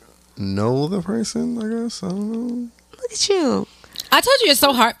like know the person. I guess I don't know. Look at you. I told you it's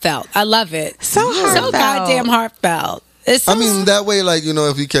so heartfelt. I love it. So heartfelt. So goddamn heartfelt. It's so, I mean, that way, like, you know,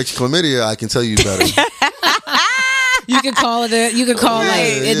 if you catch chlamydia, I can tell you better. you can call it. You can call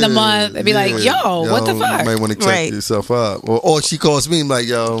like in the month and be like, "Yo, what the fuck?" You might want to check yourself up. Or she calls me and like,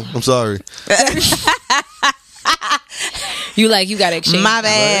 "Yo, I'm sorry." You gotta exchange. My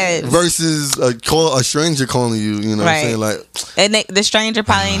bad. Right? Versus a stranger calling you, you know what I'm saying? Like, and the stranger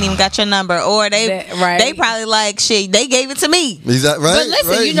probably ain't even got your number, or they probably like, shit, they gave it to me. Is that right? But listen,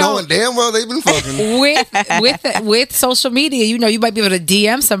 right? you know, knowing damn well they've been fucking. with social media, you know, you might be able to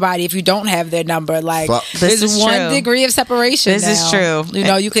DM somebody if you don't have their number. Like, there's one degree of separation. This is true. You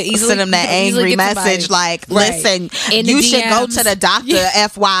know, you could easily send them that angry message like, listen, you should go to the doctor,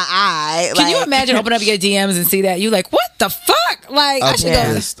 FYI. Can you imagine opening up your DMs and see that? You like, what the fuck? Like,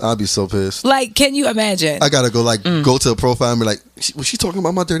 I'll be so pissed. Like, can you imagine? I gotta go go to a profile and be like, was she talking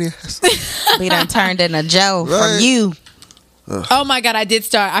about my dirty ass? We done turned into Joe from you. Oh my God,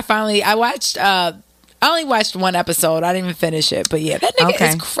 I watched I only watched one episode. I didn't even finish it. But yeah, that nigga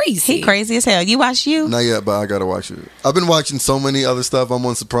is crazy. He crazy as hell. You watch You? Not yet, but I gotta watch it. I've been watching so many other stuff. I'm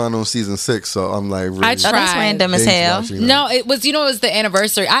on Sopranos season 6, so I'm like really. I tried. That's random as hell. No, it was it was the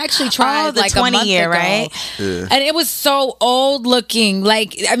anniversary. I actually tried the like 20 a month year, ago. right? Yeah. And it was so old looking.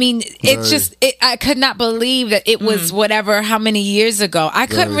 Like, I mean, I could not believe that it was whatever, how many years ago. I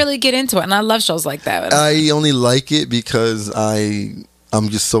couldn't really get into it. And I love shows like that. I only like it because I'm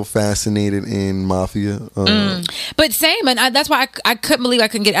just so fascinated in mafia. But same, and that's why I couldn't believe I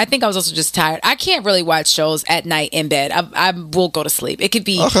couldn't get. I think I was also just tired. I can't really watch shows at night in bed. I will go to sleep. It could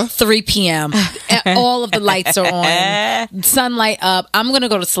be 3 p.m. All of the lights are on, sunlight up. I'm gonna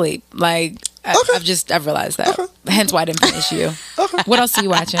go to sleep. Like I've realized that. Hence why I didn't finish You. What else are you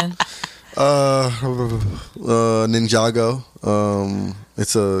watching? Ninjago.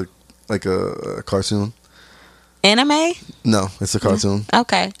 It's a cartoon. Anime? No, it's a cartoon.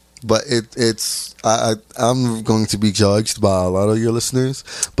 Okay. But I'm going to be judged by a lot of your listeners,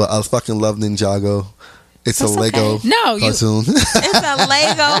 but I fucking love Ninjago. It's a Lego cartoon. It's a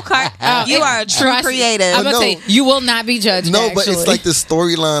Lego cartoon. You are a true creative. I'm going to say, you will not be judged. No, but it's like the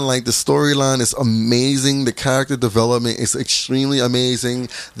storyline. Like the storyline is amazing. The character development is extremely amazing.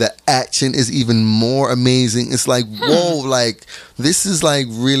 The action is even more amazing. It's like, whoa, like this is like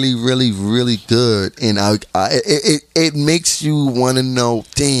really, really, really good. And it makes you want to know,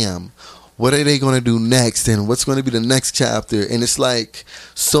 damn, what are they going to do next, and what's going to be the next chapter? And it's like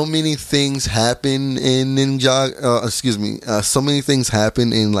so many things happen in so many things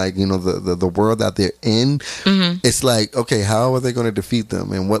happen in, like, you know, the world that they're in. It's like, okay, how are they going to defeat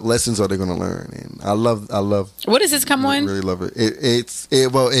them, and what lessons are they going to learn? And I love. What does this come on? I really love it.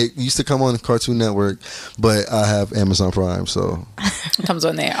 It used to come on Cartoon Network, but I have Amazon Prime, so it comes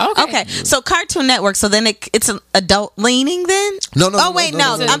on there. Okay. So Cartoon Network. So then it's an adult leaning then? No.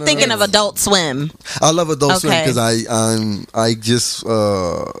 I'm thinking of Adult Swim. I love Adult Swim because I just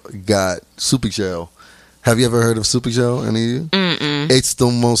got Super Gel. Have you ever heard of Super Gel? Any of you? It's the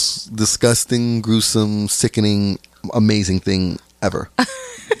most disgusting, gruesome, sickening, amazing thing ever.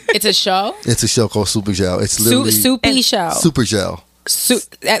 It's a show? It's a show called Super Gel. It's literally Soupy show. Super Gel.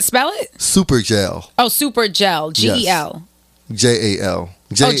 Spell it? Super Gel. Oh, Super Gel. GEL. JAL.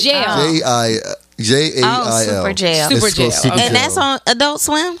 JAIL. Super Jail. Super Jail. And that's on Adult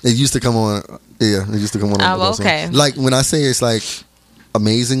Swim? It used to come on. Yeah, it used to come on. Adult Swim. Like when I say it's like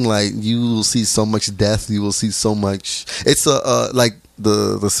amazing, like you will see so much death. You will see so much. It's like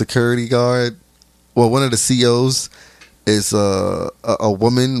the security guard. Well, one of the CEOs is a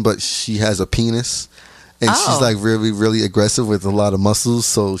woman, but she has a penis. And she's like really, really aggressive with a lot of muscles,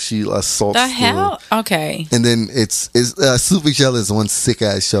 so she assaults. The hell? Okay. And then it's Super Gel is one sick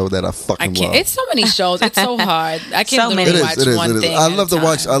ass show that I fucking love. It's so many shows. It's so hard. I can't watch one thing. I love to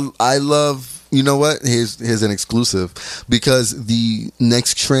watch. I love. You know what? Here's an exclusive, because the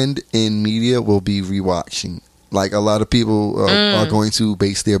next trend in media will be rewatching. Like a lot of people are going to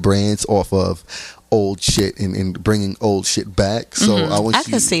base their brands off of old shit and bringing old shit back. So I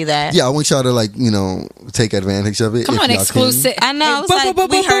can see that. Yeah, I want y'all to, like, you know, take advantage of it. Come on, exclusive. I know.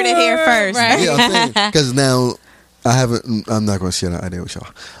 We heard it here first. Right? Yeah, I'm saying, because now I'm not going to share that idea with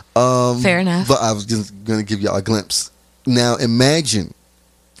y'all. Fair enough. But I was just going to give y'all a glimpse. Now imagine,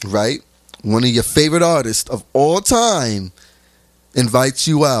 right? One of your favorite artists of all time invites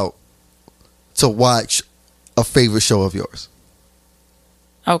you out to watch a favorite show of yours.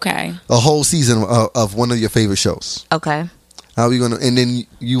 Okay. A whole season of one of your favorite shows. Okay. How are you gonna? And then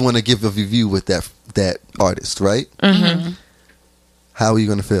you want to give a review with that artist, right? Mm-hmm. How are you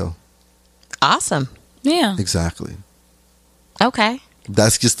gonna feel? Awesome. Yeah. Exactly. Okay.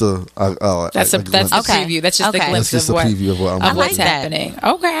 That's just a that's a preview. That's just a glimpse that's just of a preview of what I'm what's like happening.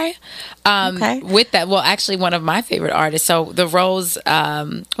 Okay. With that, well, actually, one of my favorite artists. So the Rose,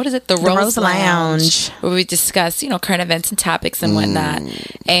 what is it? The Rose Lounge, where we discuss, current events and topics and whatnot.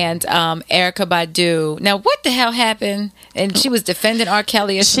 And Erykah Badu. Now, what the hell happened? And she was defending R.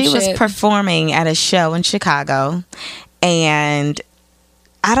 Kelly or some shit. She was shit. performing at a show in Chicago, and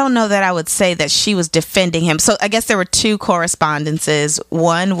I don't know that I would say that she was defending him. So I guess there were two correspondences.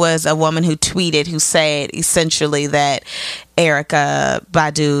 One was a woman who tweeted, who said essentially that Erykah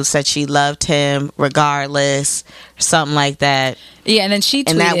Badu said she loved him regardless, something like that. Yeah, and then she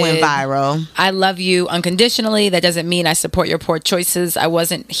tweeted, and that went viral. I love you unconditionally. That doesn't mean I support your poor choices. I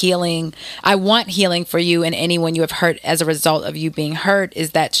want healing for you and anyone you have hurt as a result of you being hurt.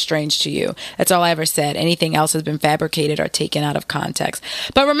 Is that strange to you? That's all I ever said. Anything else has been fabricated or taken out of context.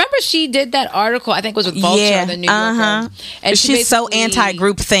 But remember, she did that article, I think it was with Vulture, the New Yorker. And she's so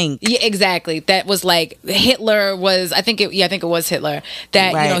anti-group think. Yeah, exactly. That was like Hitler was, I think it was Hitler.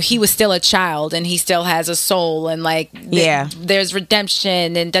 That, he was still a child and he still has a soul and there's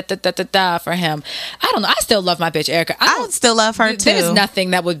redemption and da for him. I don't know. I still love my bitch Erykah. I would still love her too. There's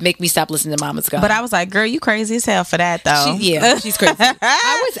nothing that would make me stop listening to Mama's Gun. But I was like, girl, you crazy as hell for that though. She's crazy.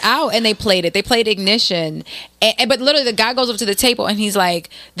 I was out and they played it. They played Ignition. But literally the guy goes up to the table and he's like,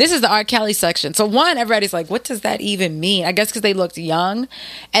 this is the R. Kelly section. So everybody's like, what does that even mean? I guess because they looked young.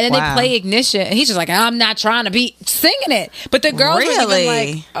 And then they play Ignition and he's just like, I'm not trying to be singing it. But the girls were even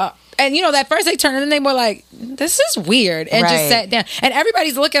like, and that first they turned and then they were like, this is weird, and just sat down. And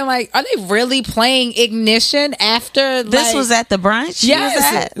everybody's looking like, are they really playing Ignition after this was at the brunch?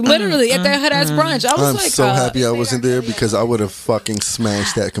 Yes, literally at the hood ass brunch. I'm so happy I wasn't there because I would have fucking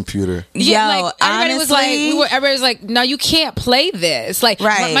smashed that computer. Everybody was like, everybody's like, no, you can't play this. Like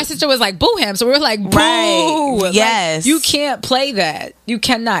my sister was like, boo him. So we were like, boo. Yes. You can't play that. You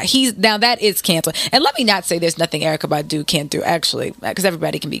cannot. Now that is canceled. And let me not say there's nothing Erykah Badu can't do, actually, because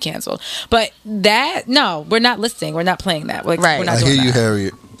everybody can be canceled. But that, no, we're not listening. We're not playing that. We're not I hear you,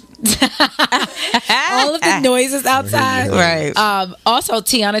 Harriet. All of the noises outside. Right. Also,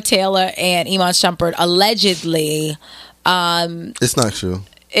 Tiana Taylor and Iman Shumpert allegedly. It's not true.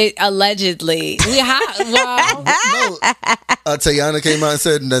 It allegedly. Tiana came out and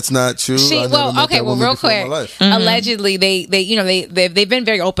said that's not true. Real quick. Allegedly, they've been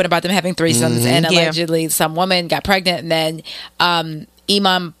very open about them having threesomes, and allegedly some woman got pregnant, and then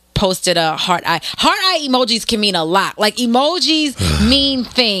Iman posted a heart eye. Heart eye emojis can mean a lot. Like emojis mean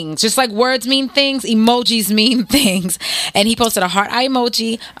things. Just like words mean things, emojis mean things. And he posted a heart eye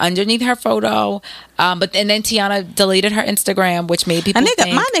emoji underneath her photo. And then Tiana deleted her Instagram, which made people think.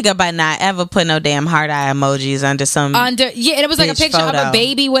 My nigga by not ever put no damn heart eye emojis under some. And it was like a picture of a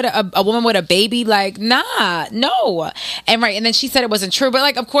baby with a woman with a baby. Like, nah, no. And then she said it wasn't true.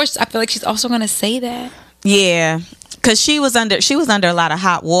 But of course, I feel like she's also gonna say that. Yeah. Because she was under a lot of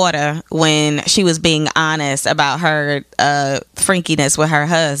hot water when she was being honest about her freakiness with her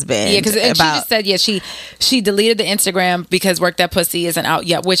husband. Yeah, because she just said, she deleted the Instagram because Work That Pussy isn't out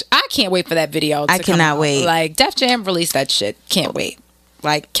yet, which I can't wait for that video. I cannot wait. Like, Def Jam released that shit. Can't wait.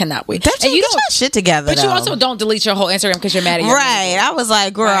 Like, cannot wait. And you get your shit together, but you also don't delete your whole Instagram because you're mad at your right. I was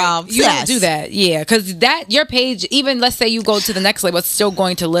like, girl, you don't do that. Yeah, because your page, even let's say you go to the next level, it's still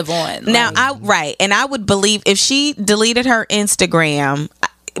going to live on. Now, and I would believe if she deleted her Instagram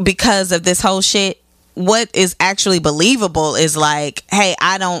because of this whole shit, what is actually believable is like, hey,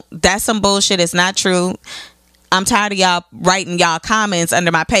 that's some bullshit. It's not true. I'm tired of y'all writing y'all comments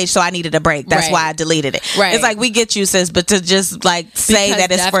under my page, so I needed a break. That's why I deleted it. Right. It's like, we get you, sis, but to just say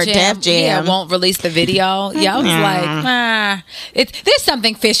that it's for Def Jam. Won't release the video. Yeah, I was like, there's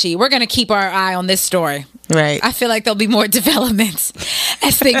something fishy. We're going to keep our eye on this story. Right. I feel like there'll be more developments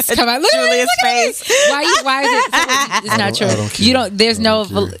as things come out. Look Julius' face. Why is it? It's not true. You don't. There's no.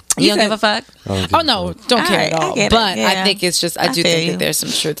 You don't give a fuck. Oh no, don't care at all. But I think it's just. I do think that there's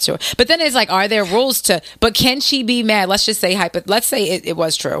some truth to it. But then it's like, are there rules to? But can she be mad? Let's just say let's say it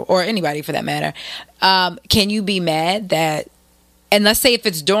was true, or anybody for that matter. Can you be mad that? And let's say if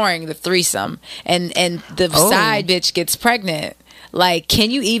it's during the threesome and the side bitch gets pregnant, like,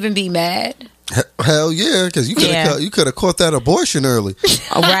 can you even be mad? Hell yeah, because you could have caught that abortion early.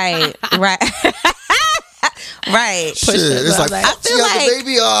 Right. Right. Shit, it's like, I feel like the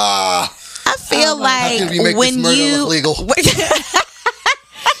baby. I feel like when you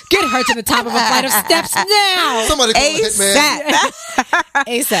get her to the top of a flight of steps now. Somebody call a hitman.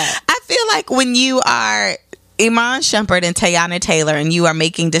 ASAP. I feel like when you are Iman Shumpert and Tayana Taylor, and you are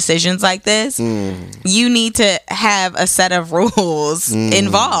making decisions like this, you need to have a set of rules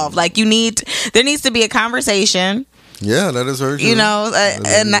involved. Like there needs to be a conversation. Yeah, that is very true. You know,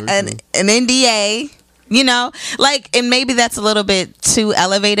 an NDA. You know, like, and maybe that's a little bit too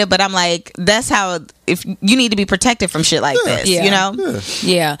elevated, but I'm like, that's how, if you need to be protected from shit like this, you know?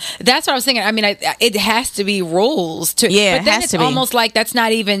 Yeah. That's what I was thinking. I mean, it has to be rules too. Yeah, but then it's almost like that's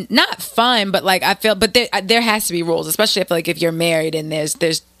not even, not fun, but like I feel, but there has to be rules, especially if like if you're married and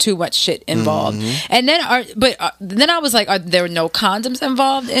there's too much shit involved. And then, then I was like, are there no condoms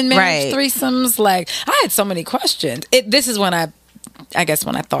involved in marriage threesomes? Like, I had so many questions. This is when I guess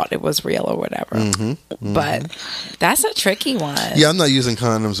when I thought it was real or whatever. But that's a tricky one. Yeah, I'm not using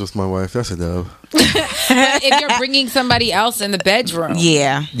condoms with my wife. That's a dub. But if you're bringing somebody else in the bedroom.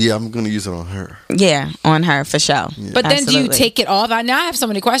 Yeah, I'm going to use it on her. Yeah, on her for sure. Yeah. But then do you take it off? Now I have so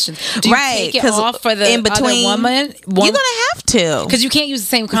many questions. Do you take it off for the in between, other woman? You're going to have to. Because you can't use the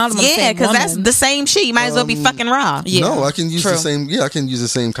same condom on the same woman. Yeah, because that's the same shit. You might as well be fucking raw. Yeah. No, I can use the same. Yeah, I can use the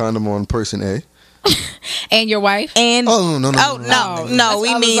same condom on person A. And your wife? And no.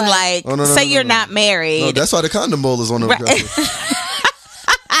 We mean like say you're not married. No, that's why the condom bowl is on the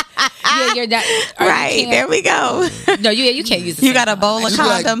Yeah, you're not right. There we go. No, you can't use. You got a bowl of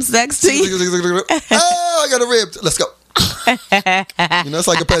condoms next to you. Oh, I got a rib. Let's go. You know, it's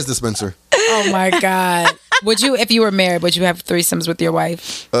like a Pez dispenser. Oh my God! Would you, if you were married, would you have threesomes with your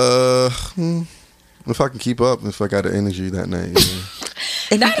wife? If I can keep up, if I got the energy that night.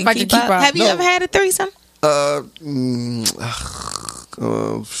 Yeah. Not if I can keep up. Have you ever had a threesome?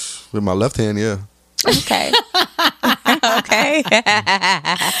 With my left hand, yeah. Okay. Okay.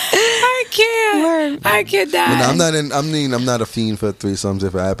 I can't die. I'm not a fiend for threesomes.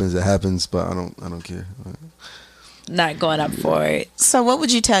 If it happens, it happens. But I don't care. Not going up for it. So, what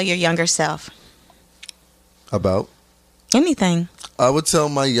would you tell your younger self? About anything. I would tell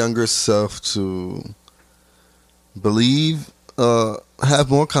my younger self to believe, have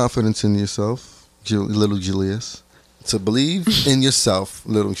more confidence in yourself, little Julius. To believe in yourself,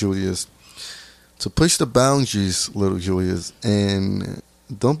 little Julius. To push the boundaries, little Julius, and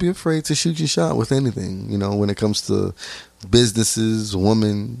don't be afraid to shoot your shot with anything. You know, when it comes to businesses,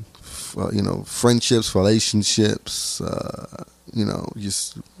 women, friendships, relationships.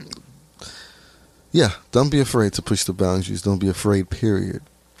 Just don't be afraid to push the boundaries. Don't be afraid. Period.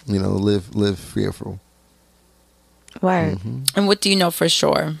 Live fearful. Word. And what do you know for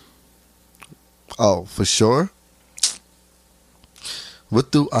sure? Oh, for sure.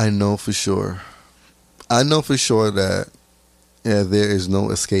 What do I know for sure? I know for sure that there is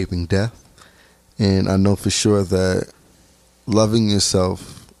no escaping death. And I know for sure that loving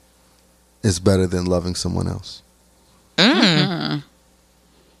yourself is better than loving someone else.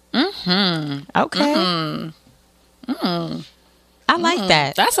 Okay. I like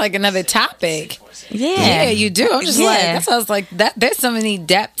that. That's like another topic. Yeah, you do. I'm just like, that sounds like that. There's so many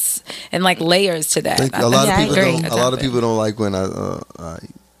depths and like layers to that. A lot of people don't like when I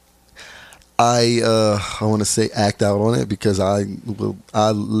want to say act out on it, because I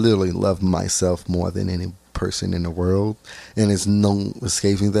literally love myself more than any person in the world, and there's no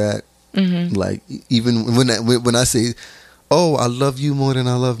escaping that. Like, even when I say, "Oh, I love you more than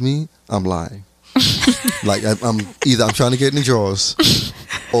I love me," I'm lying. Like, I'm trying to get in the drawers,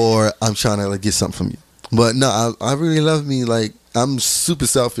 or I'm trying to like get something from you. But no, I really love me. Like, I'm super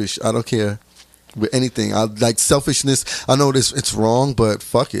selfish. I don't care with anything. I like selfishness. I know it's wrong, but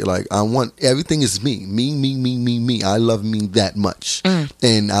fuck it. Like, I want everything is me. I love me that much.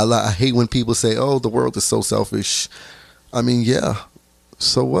 And I hate when people say, "Oh, the world is so selfish." I mean, yeah.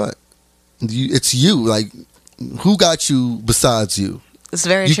 So what? It's you. Like, who got you besides you? It's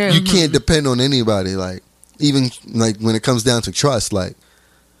very true. You can't depend on anybody. Like, even like when it comes down to trust, like,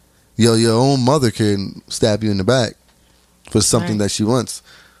 your own mother can stab you in the back for something that she wants.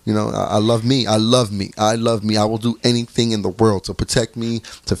 I love me. I love me. I love me. I will do anything in the world to protect me,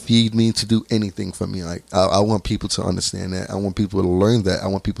 to feed me, to do anything for me. Like, I want people to understand that. I want people to learn that. I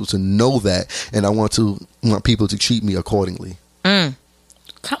want people to know that, and I want people to treat me accordingly.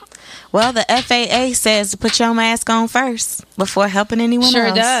 Well, the FAA says to put your mask on first before helping anyone else.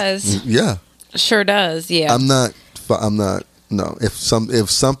 Sure does. Yeah. Sure does. Yeah. I'm not. No. If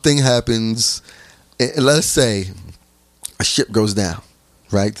something happens, let's say a ship goes down,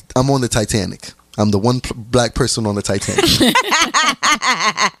 right? I'm on the Titanic. I'm the one black person on the Titanic.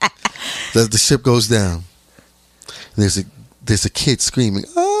 The ship goes down. There's a kid screaming,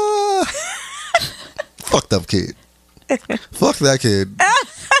 "Ah!" Fucked up kid. Fuck that kid.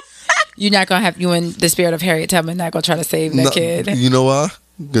 You're not gonna have, you in the spirit of Harriet Tubman, not gonna try to save that kid. You know why?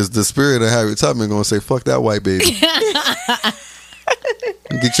 Because the spirit of Harriet Tubman gonna say, "Fuck that white baby."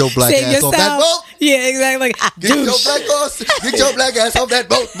 Get your black Save ass yourself. off that boat. Yeah, exactly. Get your black ass off that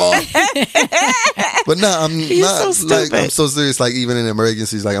boat, boy. But no, I'm not so like, stupid. I'm so serious. Like, even in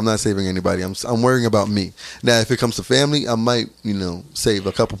emergencies, like, I'm not saving anybody. I'm worrying about me. Now, if it comes to family, I might, save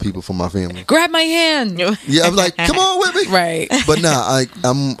a couple people from my family. Grab my hand. Yeah, I'm like, come on with me. Right. But nah,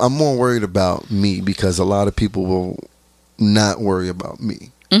 I'm more worried about me because a lot of people will not worry about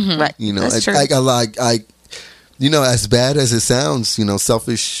me. Right. That's true. As bad as it sounds,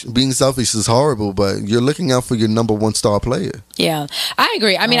 being selfish is horrible, but you're looking out for your number one star player. Yeah, I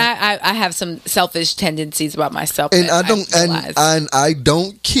agree. I mean, I have some selfish tendencies about myself, And that I don't, realize. and I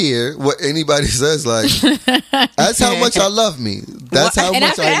don't care what anybody says. Like, that's how much I love me. That's how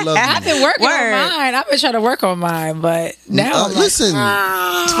much I love I've me. been working on mine. I've been trying to work on mine, but now I'm listen,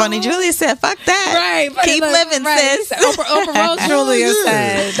 It's funny. Julius said, "Fuck that." right? but Keep look, living, right. sis. Oprah Rose Julius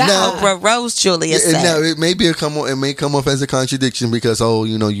said. Now- Oprah Rose Julius And said. now it may come off as a contradiction because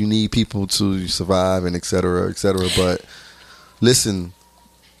you need people to survive and et cetera, but listen,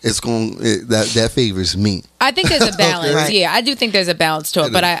 that favors me. I think there's a balance. Right. Yeah, I do think there's a balance to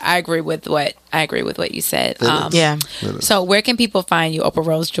it. But I agree with what you said. Yeah. So where can people find you, Oprah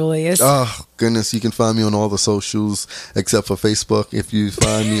Rose Julius? Oh goodness, you can find me on all the socials except for Facebook. If you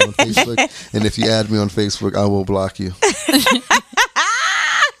find me on Facebook and if you add me on Facebook, I will block you.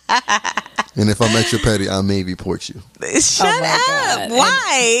 And if I'm extra petty, I may report you. Shut up. God.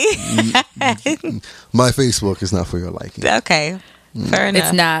 Why? My Facebook is not for your liking. Okay. Fair enough.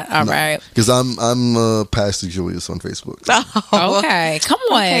 It's not. All right. Because I'm Pastor Julius on Facebook. Okay. Come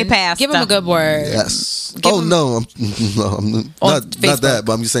on. Okay, Pastor. Give him a good word. Yes. Give I'm not Facebook. that,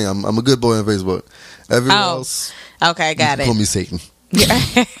 but I'm just saying I'm a good boy on Facebook. Everyone else, Okay, got call it. me Satan.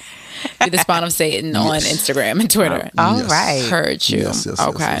 Be the spawn of Satan on Instagram and Twitter. All Yes. right. Yes, Heard you. yes,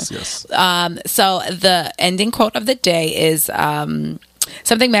 Okay. yes. So the ending quote of the day is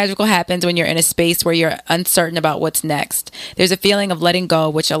something magical happens when you're in a space where you're uncertain about what's next. There's a feeling of letting go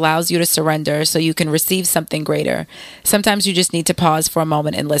which allows you to surrender so you can receive something greater. Sometimes you just need to pause for a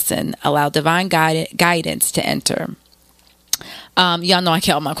moment and listen. Allow divine guidance to enter. Y'all know I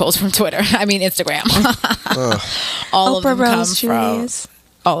get all my quotes from Twitter. I mean Instagram. All of them come from.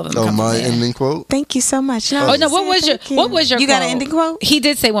 All of them. Oh, come my from there. ending quote. Thank you so much. Oh no! What was your You got an quote? ending quote? He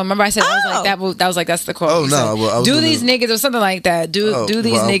did say one. Remember, I said I was like that. That was like that's the quote. Oh, He no, said, well, I was do gonna- these niggas or something like that. Do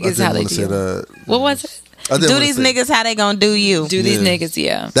these niggas how they do. What was it? Do these niggas how they gonna do you? Do these niggas?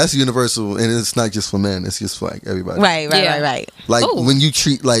 Yeah. That's universal, and it's not just for men. It's just for like everybody. Right. Yeah. Like Ooh. when you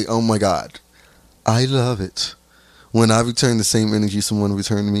treat like, oh my God, I love it when I return the same energy someone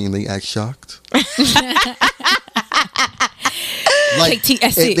returned to me and they act shocked. Like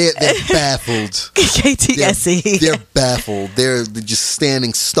KTSE. they're baffled. KTSE. They're baffled. They're just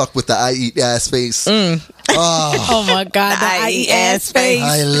standing stuck with the I eat ass face. Oh, Oh my God! The IE ass face.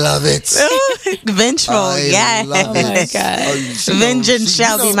 I love it. Vengeful. I Yes. love Oh my it. God. Oh, you know, Vengeance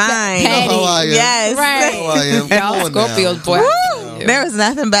shall be mine. You know how I am. Yes. Right. You know how I am. Come Y'all on now. Scorpios, boy. Woo! There was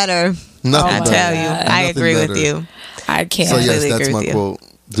nothing better. Nothing I better. tell you. I Nothing agree with better. you. I can't. So yes, completely that's agree my with you. quote.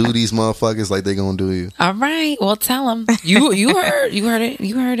 Do these motherfuckers like they gonna do you. All right. Well, tell them. You heard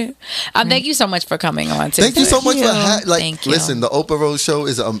it. Thank you so much for coming on. Thank you so much for Thank you. listen. The Oprah Rose Show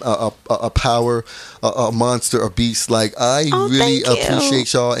is a power, a monster, a beast. Like I really thank you.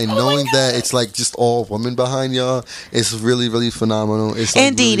 appreciate y'all and knowing that it's like just all women behind y'all. It's really really phenomenal. It's like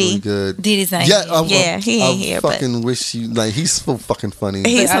And really, Dee Dee. really good. Dee Dee's not Yeah, here. he ain't here, but- Fucking wish you like he's so fucking funny.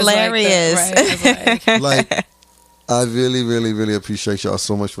 He's I was like hilarious. that, right? I was like, Like I really really really appreciate y'all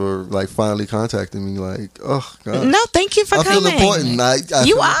so much for like finally contacting me. Like oh god. No, thank you for I coming. feel important. I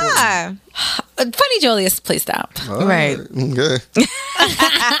You feel are. Funny Julius, please stop. important. All Right. Okay.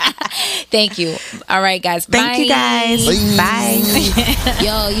 Thank you. All right, guys. Thank you guys. Bye. Bye.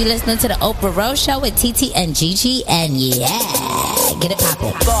 Yo, you listening to the Oprah Rose Show with TT and Gigi, and yeah, get it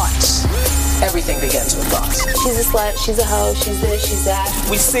poppin'. Thoughts. Everything begins with thoughts. She's a slut, she's a hoe, she's this, she's that.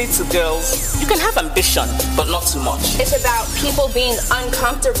 We say to girls, you can have ambition, but not too much. It's about people being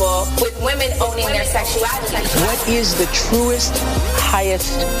uncomfortable with women owning their sexuality. What is the truest,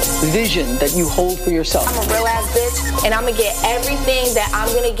 highest vision that you hold for yourself? I'm a real ass bitch, and I'm gonna get everything that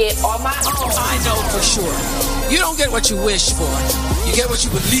I'm gonna get on my own. I know for sure. You don't get what you wish for. You get what you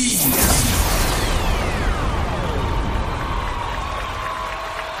believe.